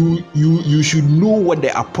 you should know what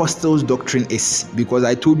the apostles' doctrine is, because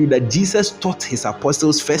I told you that Jesus taught his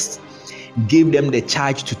apostles first, gave them the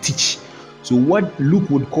charge to teach. So what Luke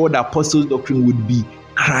would call the apostles' doctrine would be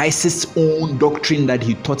Christ's own doctrine that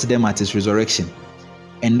he taught them at his resurrection.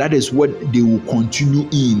 And that is what they will continue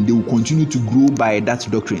in. They will continue to grow by that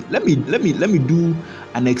doctrine. Let me do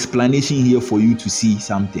an explanation here for you to see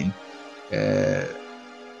something.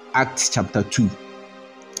 Acts chapter 2,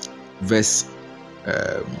 verse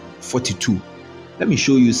 42. Let me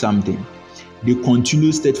show you something. They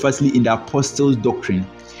continue steadfastly in the apostles' doctrine.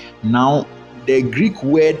 Now, the Greek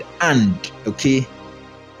word "and,"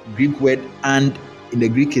 in the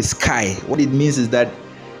Greek is kai. What it means is that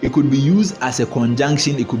it could be used as a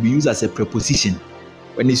conjunction, it could be used as a preposition.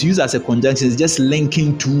 When it's used as a conjunction, it's just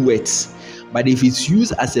linking two words. But if it's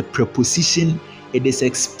used as a preposition, it is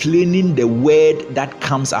explaining the word that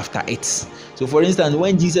comes after it. So for instance,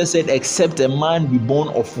 when Jesus said, except a man be born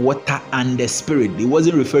of water and the spirit, he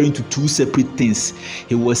wasn't referring to two separate things.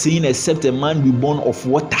 He was saying, except a man be born of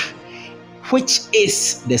water, which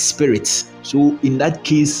is the spirit. So in that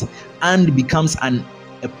case, and becomes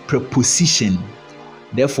a preposition.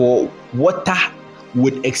 Therefore, water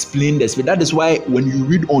would explain the spirit. That is why when you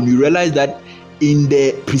read on, you realize that in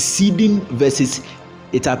the preceding verses,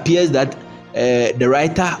 it appears that the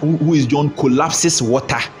writer, who is John, collapses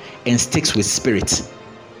water and sticks with spirit.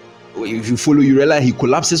 If you follow, you realize he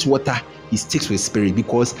collapses water, he sticks with spirit,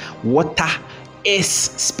 because water is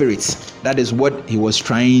spirit. That is what he was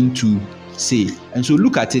trying to say. And so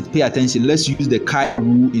look at it, pay attention. Let's use the Kai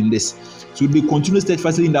rule in this. So they continue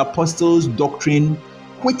steadfastly in the apostles' doctrine,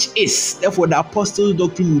 which is, therefore, the apostles'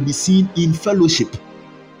 doctrine will be seen in fellowship.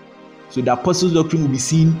 So the apostles' doctrine will be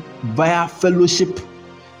seen via fellowship,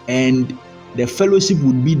 and the fellowship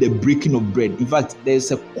would be the breaking of bread. In fact,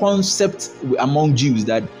 there's a concept among Jews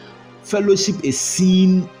that fellowship is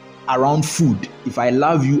seen around food. If I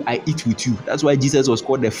love you, I eat with you. That's why Jesus was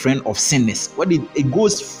called the friend of sinners. It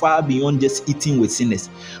goes far beyond just eating with sinners.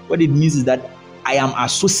 What it means is that I am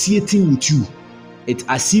associating with you. It's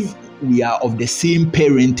as if we are of the same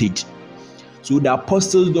parentage. So the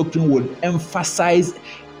apostles' doctrine would emphasize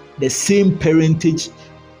the same parentage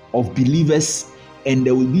of believers, and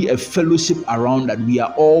there will be a fellowship around that. We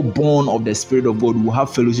are all born of the Spirit of God. We will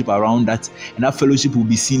have fellowship around that, and that fellowship will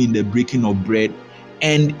be seen in the breaking of bread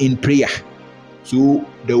and in prayer. So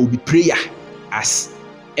there will be prayer as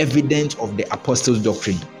evidence of the apostles'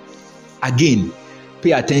 doctrine. Again,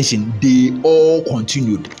 pay attention, they all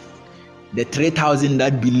continued. The 3,000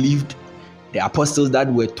 that believed, the apostles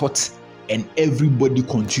that were taught, and everybody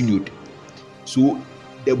continued. So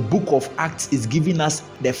the book of Acts is giving us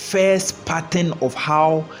the first pattern of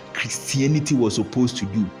how Christianity was supposed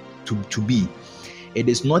to be. It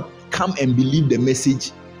is not come and believe the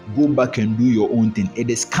message, go back and do your own thing. It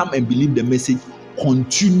is come and believe the message,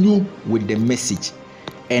 continue with the message.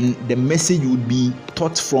 And the message would be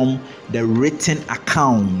taught from the written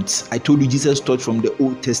accounts. I told you Jesus taught from the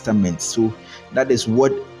Old Testament. So that is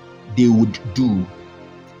what they would do.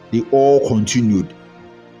 They all continued.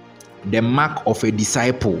 The mark of a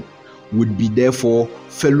disciple would be therefore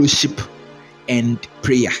fellowship and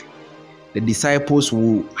prayer. The disciple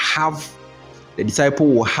will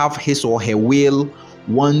have his or her will,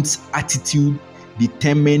 wants, attitude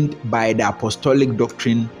determined by the apostolic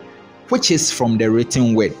doctrine, which is from the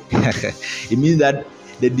written word. It means that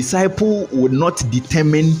the disciple would not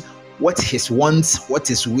determine what his wants, what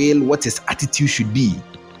his will, what his attitude should be.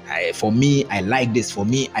 For me, I like this. For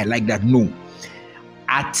me, I like that. No.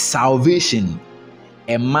 At salvation,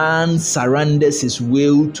 a man surrenders his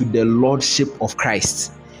will to the lordship of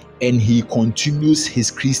Christ, and he continues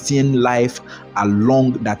his Christian life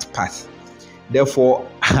along that path. Therefore,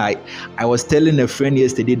 I was telling a friend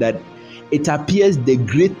yesterday that it appears the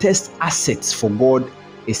greatest asset for God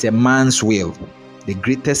is a man's will. The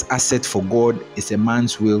greatest asset for God is a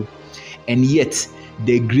man's will. And yet,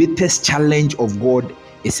 the greatest challenge of God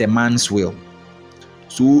is a man's will.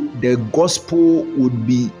 So the gospel would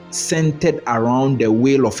be centered around the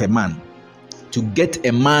will of a man. To get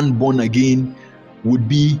a man born again would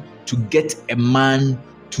be to get a man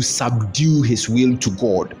to subdue his will to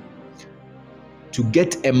God. To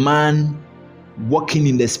get a man walking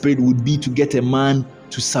in the Spirit would be to get a man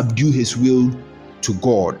to subdue his will to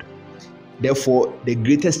God. Therefore, the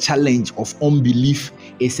greatest challenge of unbelief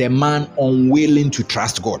is a man unwilling to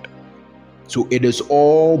trust God. So it is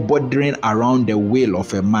all bordering around the will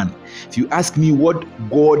of a man. If you ask me what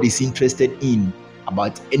God is interested in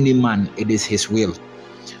about any man, it is his will.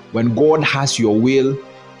 When God has your will,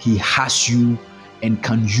 he has you and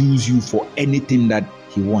can use you for anything that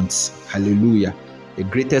he wants. Hallelujah. The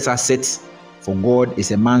greatest asset for God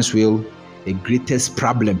is a man's will. The greatest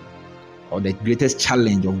problem or the greatest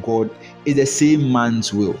challenge of God is the same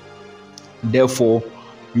man's will. Therefore,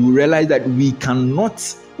 you realize that we cannot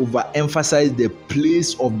overemphasize the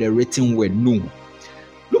place of the written word. No.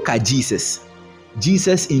 Look at Jesus.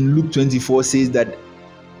 Jesus in Luke 24 says that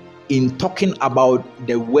in talking about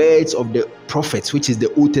the words of the prophets, which is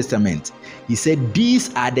the Old Testament, he said,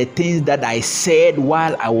 "These are the things that I said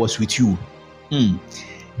while I was with you."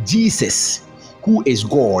 Jesus, who is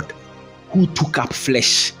God, who took up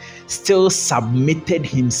flesh, still submitted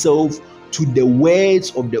himself to the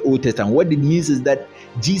words of the Old Testament. What it means is that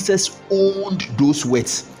Jesus owned those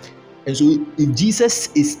words. And so if Jesus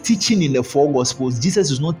is teaching in the four gospels, Jesus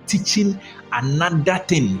is not teaching another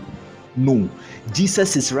thing. No,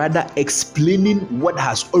 Jesus is rather explaining what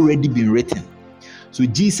has already been written. So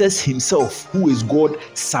Jesus himself, who is God,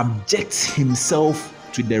 subjects himself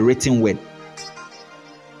to the written word.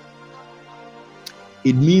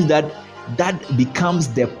 It means that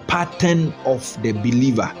becomes the pattern of the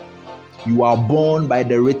believer. You are born by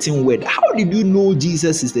the written word. How did you know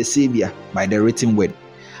Jesus is the Savior? By the written word.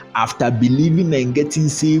 After believing and getting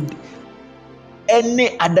saved,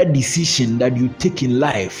 any other decision that you take in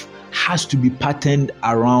life has to be patterned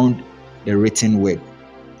around the written word.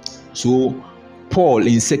 So Paul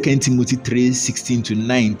in 2 Timothy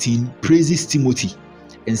 3:16-19 praises Timothy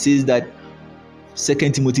and says that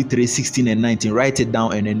 2 Timothy 3:16 and 19, write it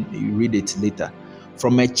down and then you read it later.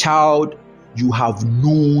 From a child you have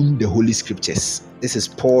known the Holy Scriptures. This is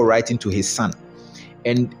Paul writing to his son.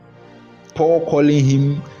 And Paul calling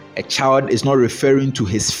him a child is not referring to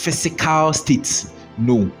his physical state.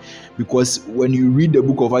 No, because when you read the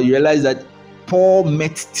book of Acts, you realize that Paul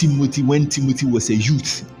met Timothy when Timothy was a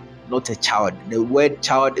youth, not a child. The word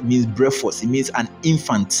child means brephos. It means an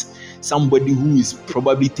infant, somebody who is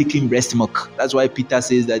probably taking breast milk. That's why Peter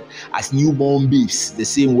says that as newborn babes, the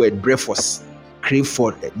same word, brephos, crave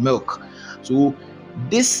for milk. So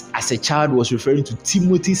this as a child was referring to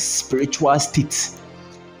Timothy's spiritual state.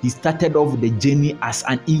 He started off the journey as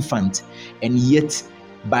an infant, and yet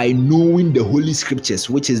by knowing the Holy Scriptures,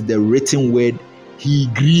 which is the written word, he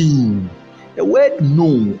grew. The word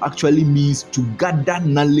know actually means to gather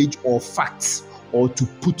knowledge or facts, or to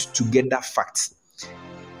put together facts.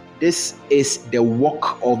 This is the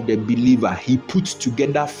work of the believer. He puts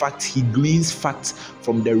together facts, he gleans facts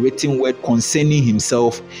from the written word concerning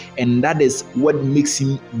himself, and that is what makes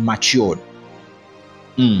him matured.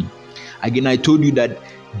 Again, I told you that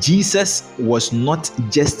Jesus was not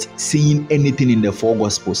just saying anything in the four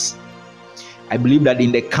gospels. I believe that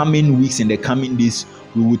in the coming weeks, in the coming days,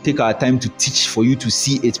 we will take our time to teach for you to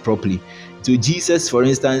see it properly. So Jesus, for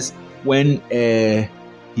instance, when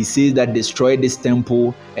he says that destroy this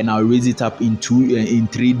temple and I'll raise it up in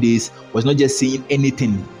 3 days, was not just saying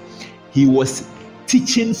anything. He was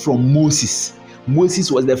teaching from Moses. Moses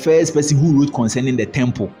was the first person who wrote concerning the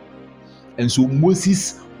temple. And so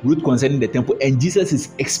Moses wrote concerning the temple, and Jesus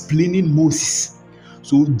is explaining Moses.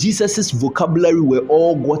 So Jesus's vocabulary were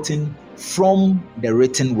all gotten from the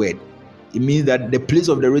written word. It means that the place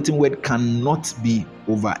of the written word cannot be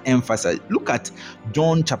overemphasized. Look at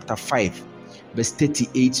John chapter 5, verse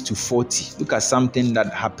 38-40. Look at something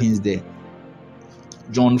that happens there.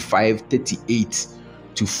 John 5,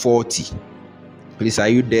 38-40. Please, are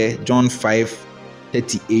you there? John 5,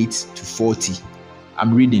 38-40.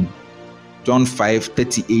 I'm reading. John 5,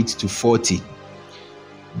 38-40.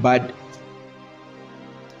 But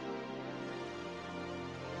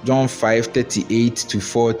John 5,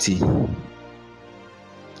 38-40.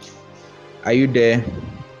 Are you there?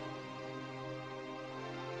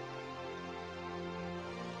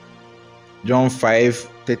 John 5,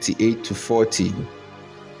 38-40.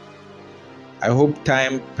 I hope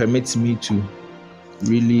time permits me to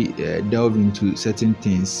really delve into certain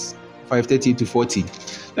things. 5:38-40.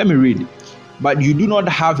 Let me read. But you do not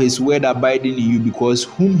have his word abiding in you, because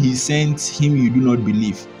whom he sent, him you do not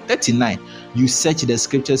believe. 39. You search the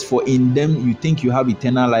scriptures, for in them you think you have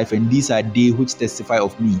eternal life, and these are they which testify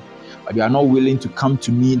of me. But you are not willing to come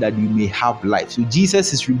to me that you may have life. So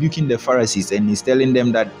Jesus is rebuking the Pharisees, and he's telling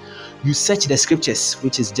them that you search the scriptures,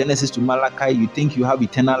 which is Genesis to Malachi. You think you have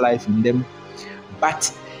eternal life in them,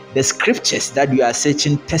 but the scriptures that you are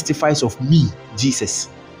searching testifies of me, Jesus.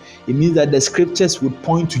 It means that the scriptures would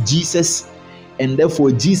point to Jesus, and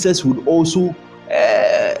therefore Jesus would also,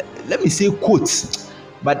 let me say quotes,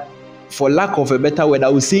 but for lack of a better word, I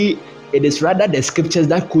would say it is rather the scriptures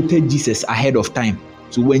that quoted Jesus ahead of time.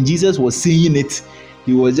 So when Jesus was saying it,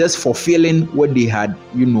 he was just fulfilling what they had,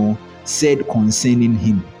 said concerning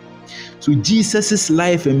him. So Jesus's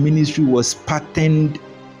life and ministry was patterned,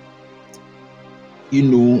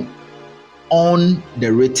 on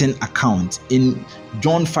the written account. In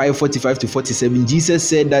John 5:45-47, Jesus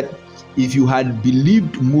said that if you had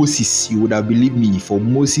believed Moses, you would have believed me, for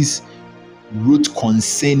Moses wrote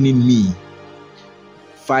concerning me.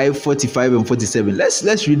 5:45 and 47.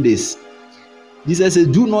 Let's read this. Jesus says,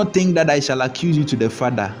 do not think that I shall accuse you to the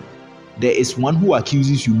Father. There is one who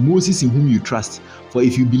accuses you, Moses, in whom you trust. For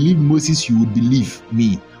if you believe Moses, you would believe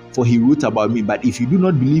me, for he wrote about me. But if you do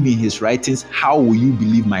not believe in his writings, how will you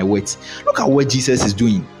believe my words? Look at what Jesus is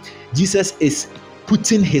doing. Jesus is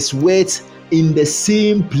putting his words in the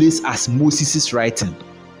same place as Moses' writing.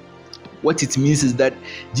 What it means is that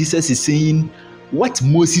Jesus is saying, what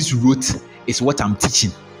Moses wrote is what I'm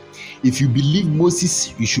teaching. If you believe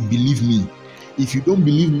Moses, you should believe me. If you don't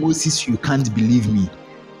believe Moses, you can't believe me.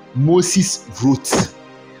 Moses wrote.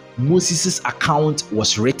 Moses' account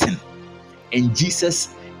was written, and Jesus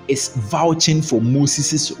is vouching for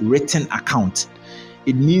Moses' written account.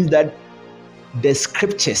 It means that the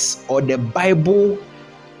scriptures or the Bible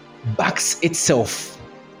backs itself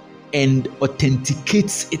and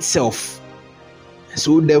authenticates itself.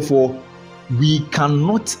 So therefore, we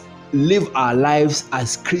cannot live our lives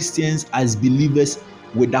as Christians, as believers,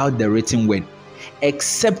 without the written word,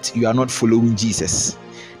 except you are not following Jesus.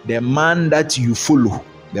 The man that you follow,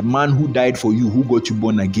 the man who died for you, who got you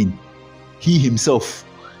born again, he himself,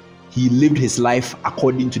 he lived his life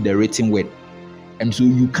according to the written word. And so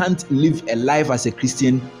you can't live a life as a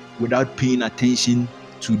Christian without paying attention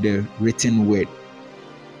to the written word.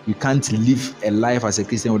 You can't live a life as a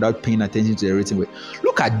Christian without paying attention to the written word.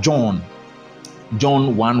 Look at John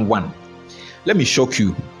 1:1. Let me shock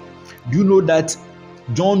you. Do you know that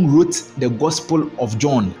John wrote the Gospel of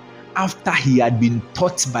John after he had been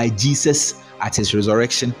taught by Jesus at his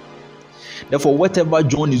resurrection? Therefore, whatever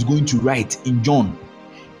John is going to write in John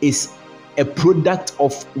is a product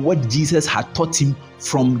of what Jesus had taught him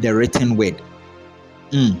from the written word.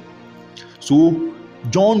 So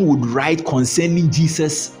John would write concerning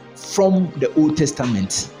Jesus from the Old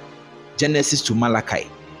Testament, Genesis to Malachi,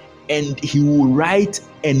 and he will write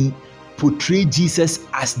and portray Jesus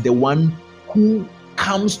as the one who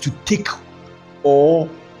comes to take or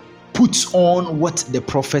puts on what the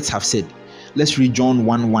prophets have said. Let's read John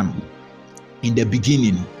 1:1. In the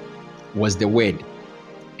beginning was the Word,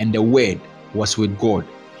 and the Word was with God,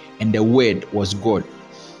 and the Word was God.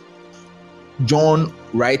 John,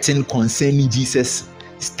 writing concerning Jesus,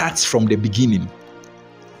 starts from the beginning.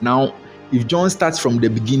 Now, if John starts from the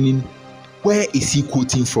beginning, where is he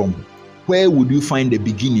quoting from? Where would you find the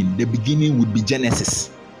beginning? The beginning would be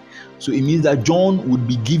Genesis. So it means that John would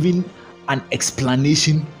be giving an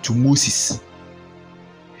explanation to Moses.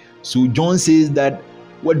 So John says that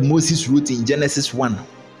what Moses wrote in Genesis 1,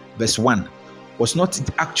 verse 1, was not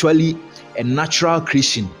actually a natural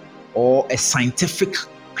creation or a scientific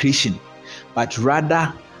creation, but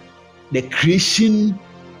rather the creation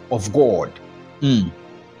of God.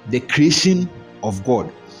 The creation of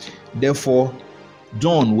God. Therefore,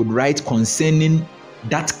 John would write concerning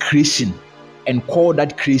that creation and call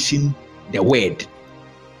that creation the Word.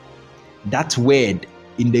 That word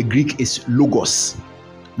in the Greek is logos.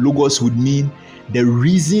 Logos would mean the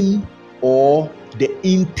reason or the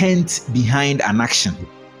intent behind an action.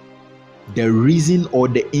 The reason or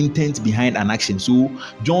the intent behind an action. So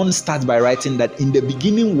John starts by writing that in the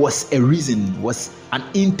beginning was a reason, was an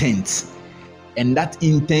intent, and that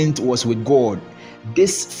intent was with God.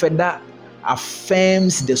 This further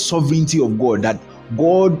affirms the sovereignty of God, that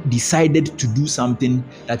God decided to do something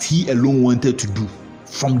that he alone wanted to do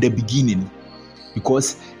from the beginning,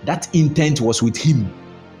 because that intent was with him.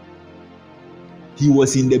 He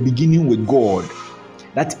was in the beginning with God.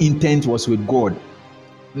 That intent was with God.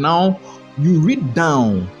 Now you read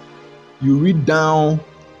down,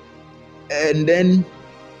 and then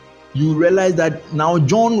you realize that now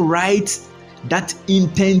John writes that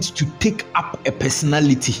intent to take up a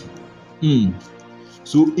personality.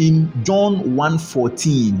 So in John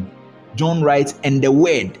 1:14, John writes, and the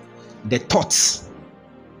word, the thoughts,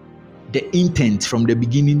 the intent from the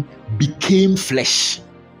beginning became flesh.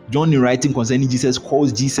 John, in writing concerning Jesus,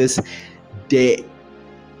 calls Jesus the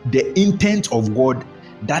intent of God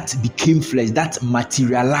that became flesh, that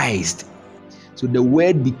materialized. So the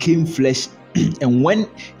word became flesh, and when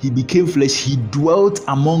he became flesh, he dwelt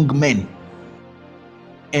among men,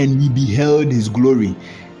 and we beheld his glory,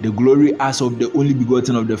 the glory as of the only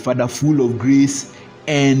begotten of the Father, full of grace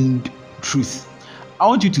and truth. I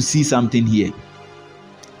want you to see something here.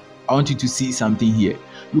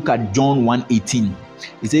 Look at John 1:18.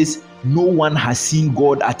 It says, no one has seen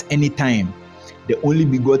God at any time. The only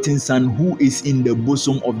begotten Son, who is in the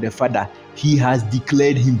bosom of the Father, he has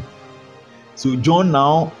declared him. So John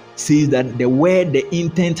now says that the word, the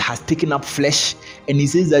intent, has taken up flesh, and he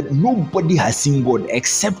says that nobody has seen God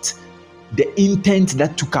except the intent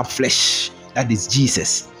that took up flesh, that is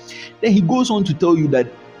Jesus. Then he goes on to tell you that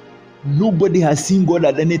nobody has seen God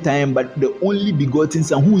at any time, but the only begotten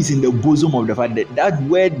Son, who is in the bosom of the Father. That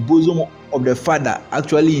word bosom of the Father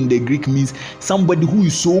actually in the Greek means somebody who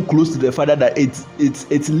is so close to the Father that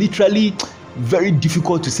it's literally very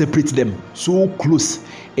difficult to separate them. So close.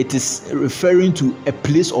 It is referring to a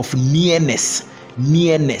place of nearness,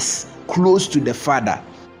 close to the Father.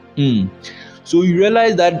 So you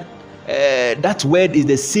realize that that word is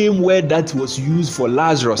the same word that was used for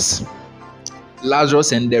Lazarus.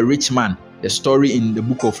 Lazarus and the rich man, the story in the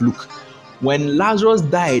book of Luke. When Lazarus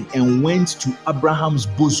died and went to Abraham's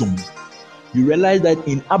bosom, you realize that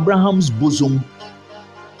in Abraham's bosom,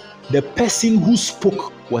 the person who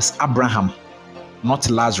spoke was Abraham, not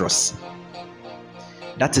Lazarus.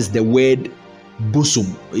 That is the word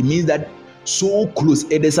bosom. It means that so close.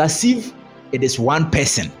 It is as if it is one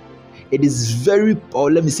person. It is very,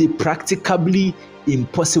 or let me say, practically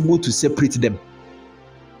impossible to separate them.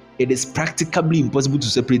 It is practically impossible to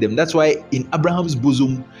separate them. That's why in Abraham's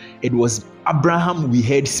bosom, it was Abraham we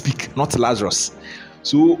heard speak, not Lazarus.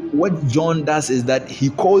 So what John does is that he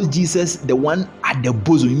calls Jesus the one at the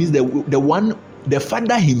bosom. It means the one, the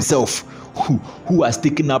Father himself who has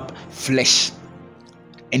taken up flesh.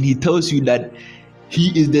 And he tells you that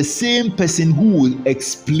he is the same person who will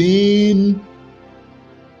explain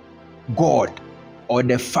God or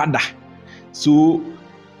the Father. So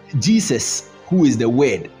Jesus, who is the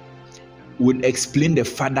Word, would explain the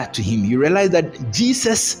Father to him. You realize that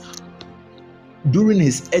Jesus, during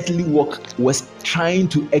his earthly walk, was trying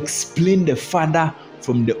to explain the Father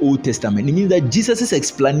from the Old Testament. It means that Jesus'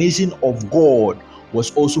 explanation of God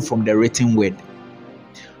was also from the written word.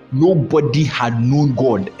 Nobody had known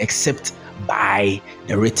God except by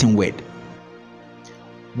the written word.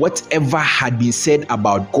 Whatever had been said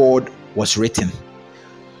about God was written.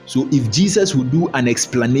 So if Jesus would do an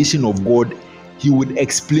explanation of God, he would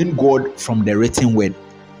explain God from the written word.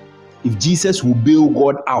 If Jesus would bail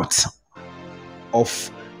God out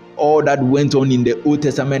of all that went on in the Old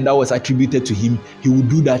Testament that was attributed to him, he would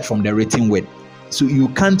do that from the written word. So you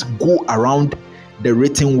can't go around the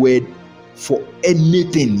written word for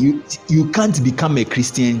anything. You can't become a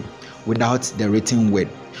Christian without the written word.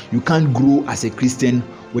 You can't grow as a Christian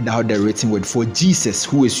without the written word. For Jesus,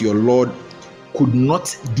 who is your Lord, could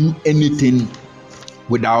not do anything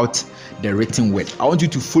without the written word. I want you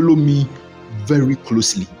to follow me very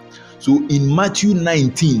closely. So in Matthew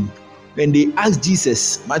 19, when they asked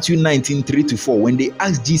Jesus, Matthew 19, 3-4, when they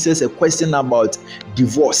asked Jesus a question about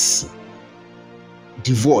divorce,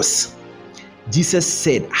 Jesus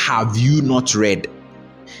said, "Have you not read?"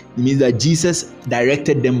 It means that Jesus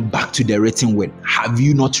directed them back to the written word. Have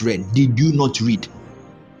you not read? Did you not read?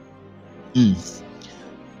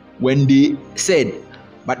 When they said,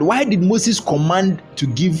 "But why did Moses command to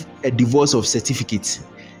give a divorce of certificate?"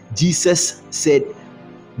 Jesus said,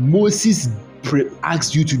 "Moses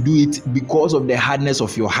asked you to do it because of the hardness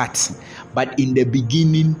of your heart. But in the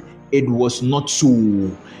beginning, it was not so."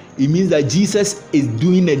 It means that Jesus is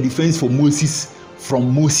doing a defense for Moses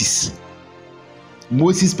from Moses.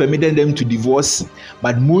 Moses permitted them to divorce,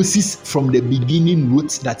 but Moses from the beginning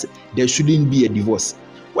wrote that there shouldn't be a divorce.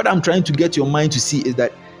 What I'm trying to get your mind to see is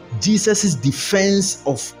that Jesus' defense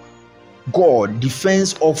of God,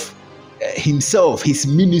 defense of himself, his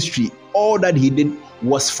ministry, all that he did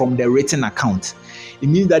was from the written account. It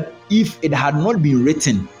means that if it had not been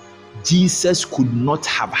written, Jesus could not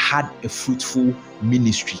have had a fruitful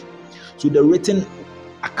ministry. So the written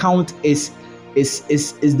account is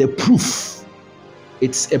the proof.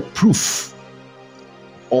 It's a proof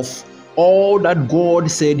of all that God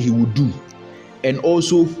said he would do. And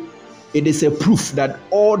also, it is a proof that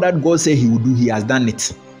all that God said he would do, he has done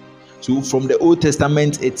it. So from the Old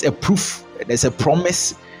Testament, it's a proof. There's a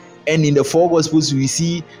promise. And in the four Gospels, we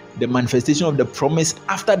see the manifestation of the promise.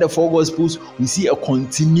 After the four Gospels, we see a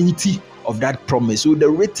continuity of that promise. So the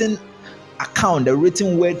written account, the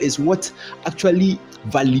written word is what actually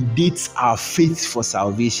validates our faith for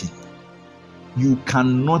salvation. You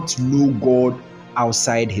cannot know God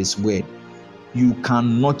outside his word. You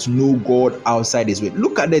cannot know God outside his word.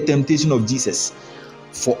 Look at the temptation of Jesus.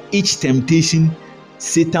 For each temptation,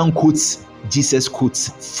 Satan quotes, Jesus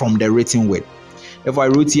quotes from the written word. If I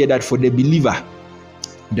wrote here that for the believer,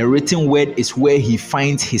 the written word is where he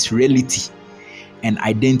finds his reality and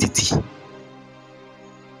identity.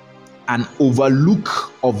 An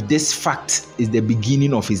overlook of this fact is the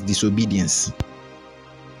beginning of his disobedience.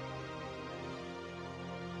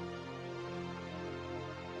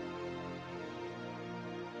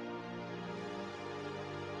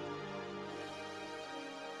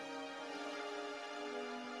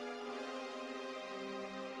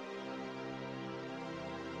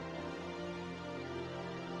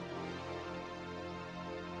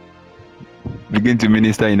 Begin to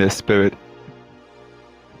minister in the spirit.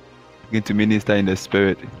 Begin to minister in the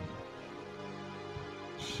spirit.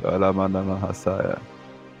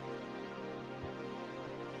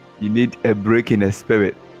 You need a break in the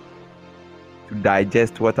spirit to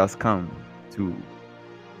digest what has come, to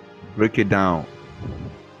break it down.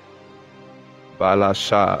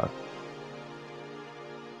 Balasha.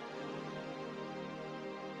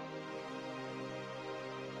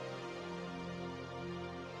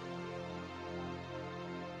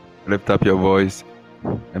 Lift up your voice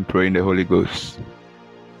and pray in the Holy Ghost.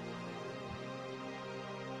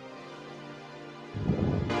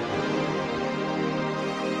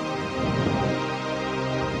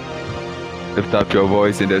 Lift up your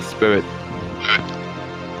voice in the Spirit.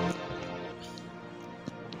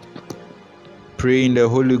 Pray in the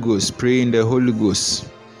Holy Ghost. Pray in the Holy Ghost.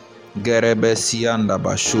 Gerebesianda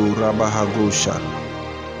Bashura Bahagosha.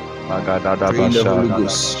 Pray in the Holy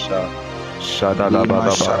Ghost.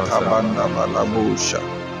 Shakabanda Balabosha.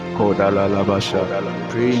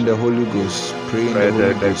 Pray in the Holy Ghost. Pray in the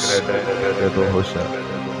Holy Ghost.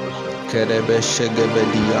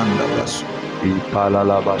 Kerebeshegebedianda Basu.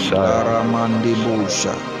 Karamandi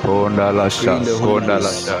Bosha. Pray in the Holy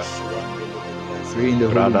Ghost. Pray in the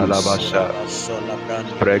Holy Ghost.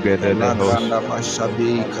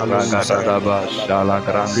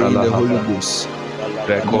 Pray in the Holy Ghost.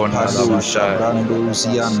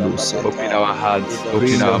 Open our hearts,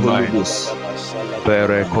 open our minds.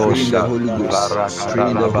 Pray in the Holy Ghost.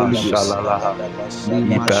 Pray in the Holy Ghost.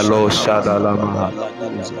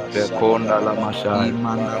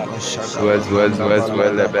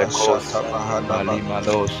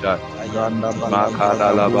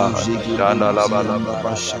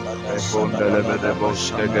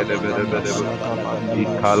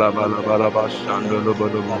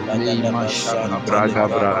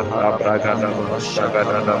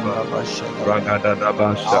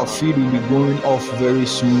 Our feed will be going off very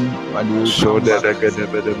soon, but we will come back.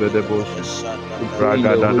 Pray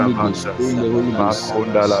in the Holy Ghost. Pray in the Holy Ghost.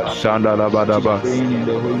 Keep praying in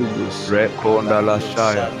the Holy Ghost.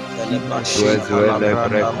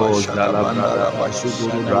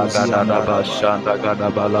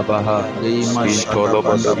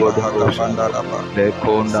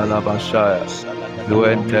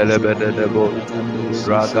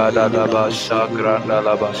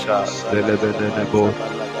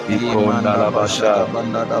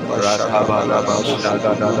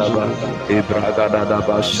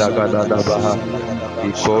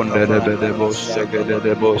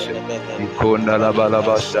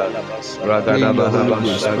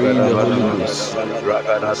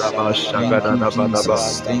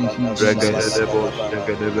 Thank you, Jesus.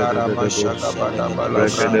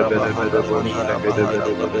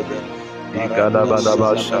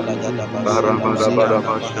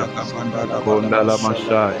 Kondala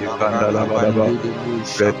Masha, Yukandala Badaba,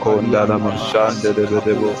 Rekondala Mashande de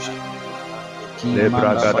Bedebo,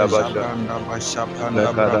 Lebragada Basha,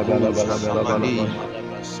 Lekada Balabalabalabalabala,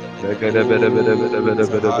 Legede Bede Bede Bede Bede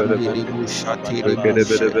Bede Bede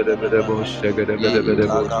Bede Bede Bede Bo, Shegede Bede Bede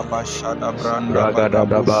Bo, Ragada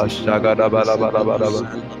Daba, Shagada Balabalabalaba,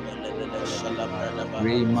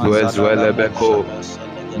 Zuezuele Beko,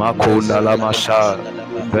 Makunda la Masha,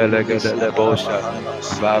 Velegede de Bosha,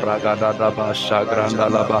 Varagada Daba, Shagranda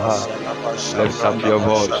la Baha. Lift up your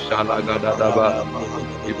voice, Shalagada Daba.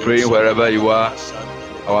 You pray wherever you are.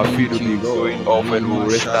 Our feet will be going off and we'll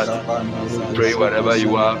restart. Pray wherever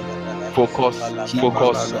you are. Focus,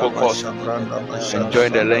 focus, focus. And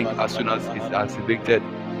join the link as soon as it's activated.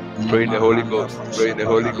 Pray in the Holy Ghost. Pray in the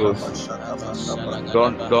Holy Ghost.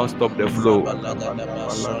 Don't stop the flow.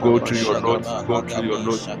 Go through your notes. Go through your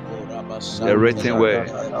notes. The written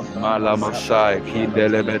word. Mala Masai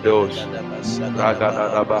Kindelebedos.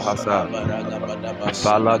 Ragada Bahasa.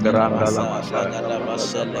 Fala Granda la Masai.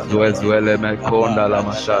 Zuezuele Mekonda la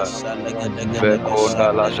Masai.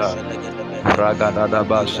 Fekonda la Sha. Ragada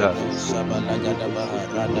Basha.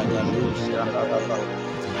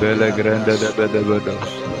 Vele Grande de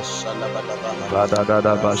Bedebedos.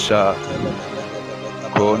 Vadada Basha.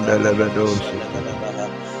 Kondelebedos.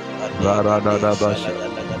 Varada Basha.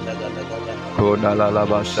 Kondala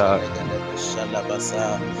Basha.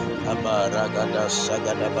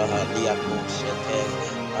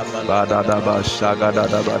 Badada Basha Gada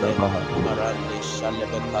Badabaha.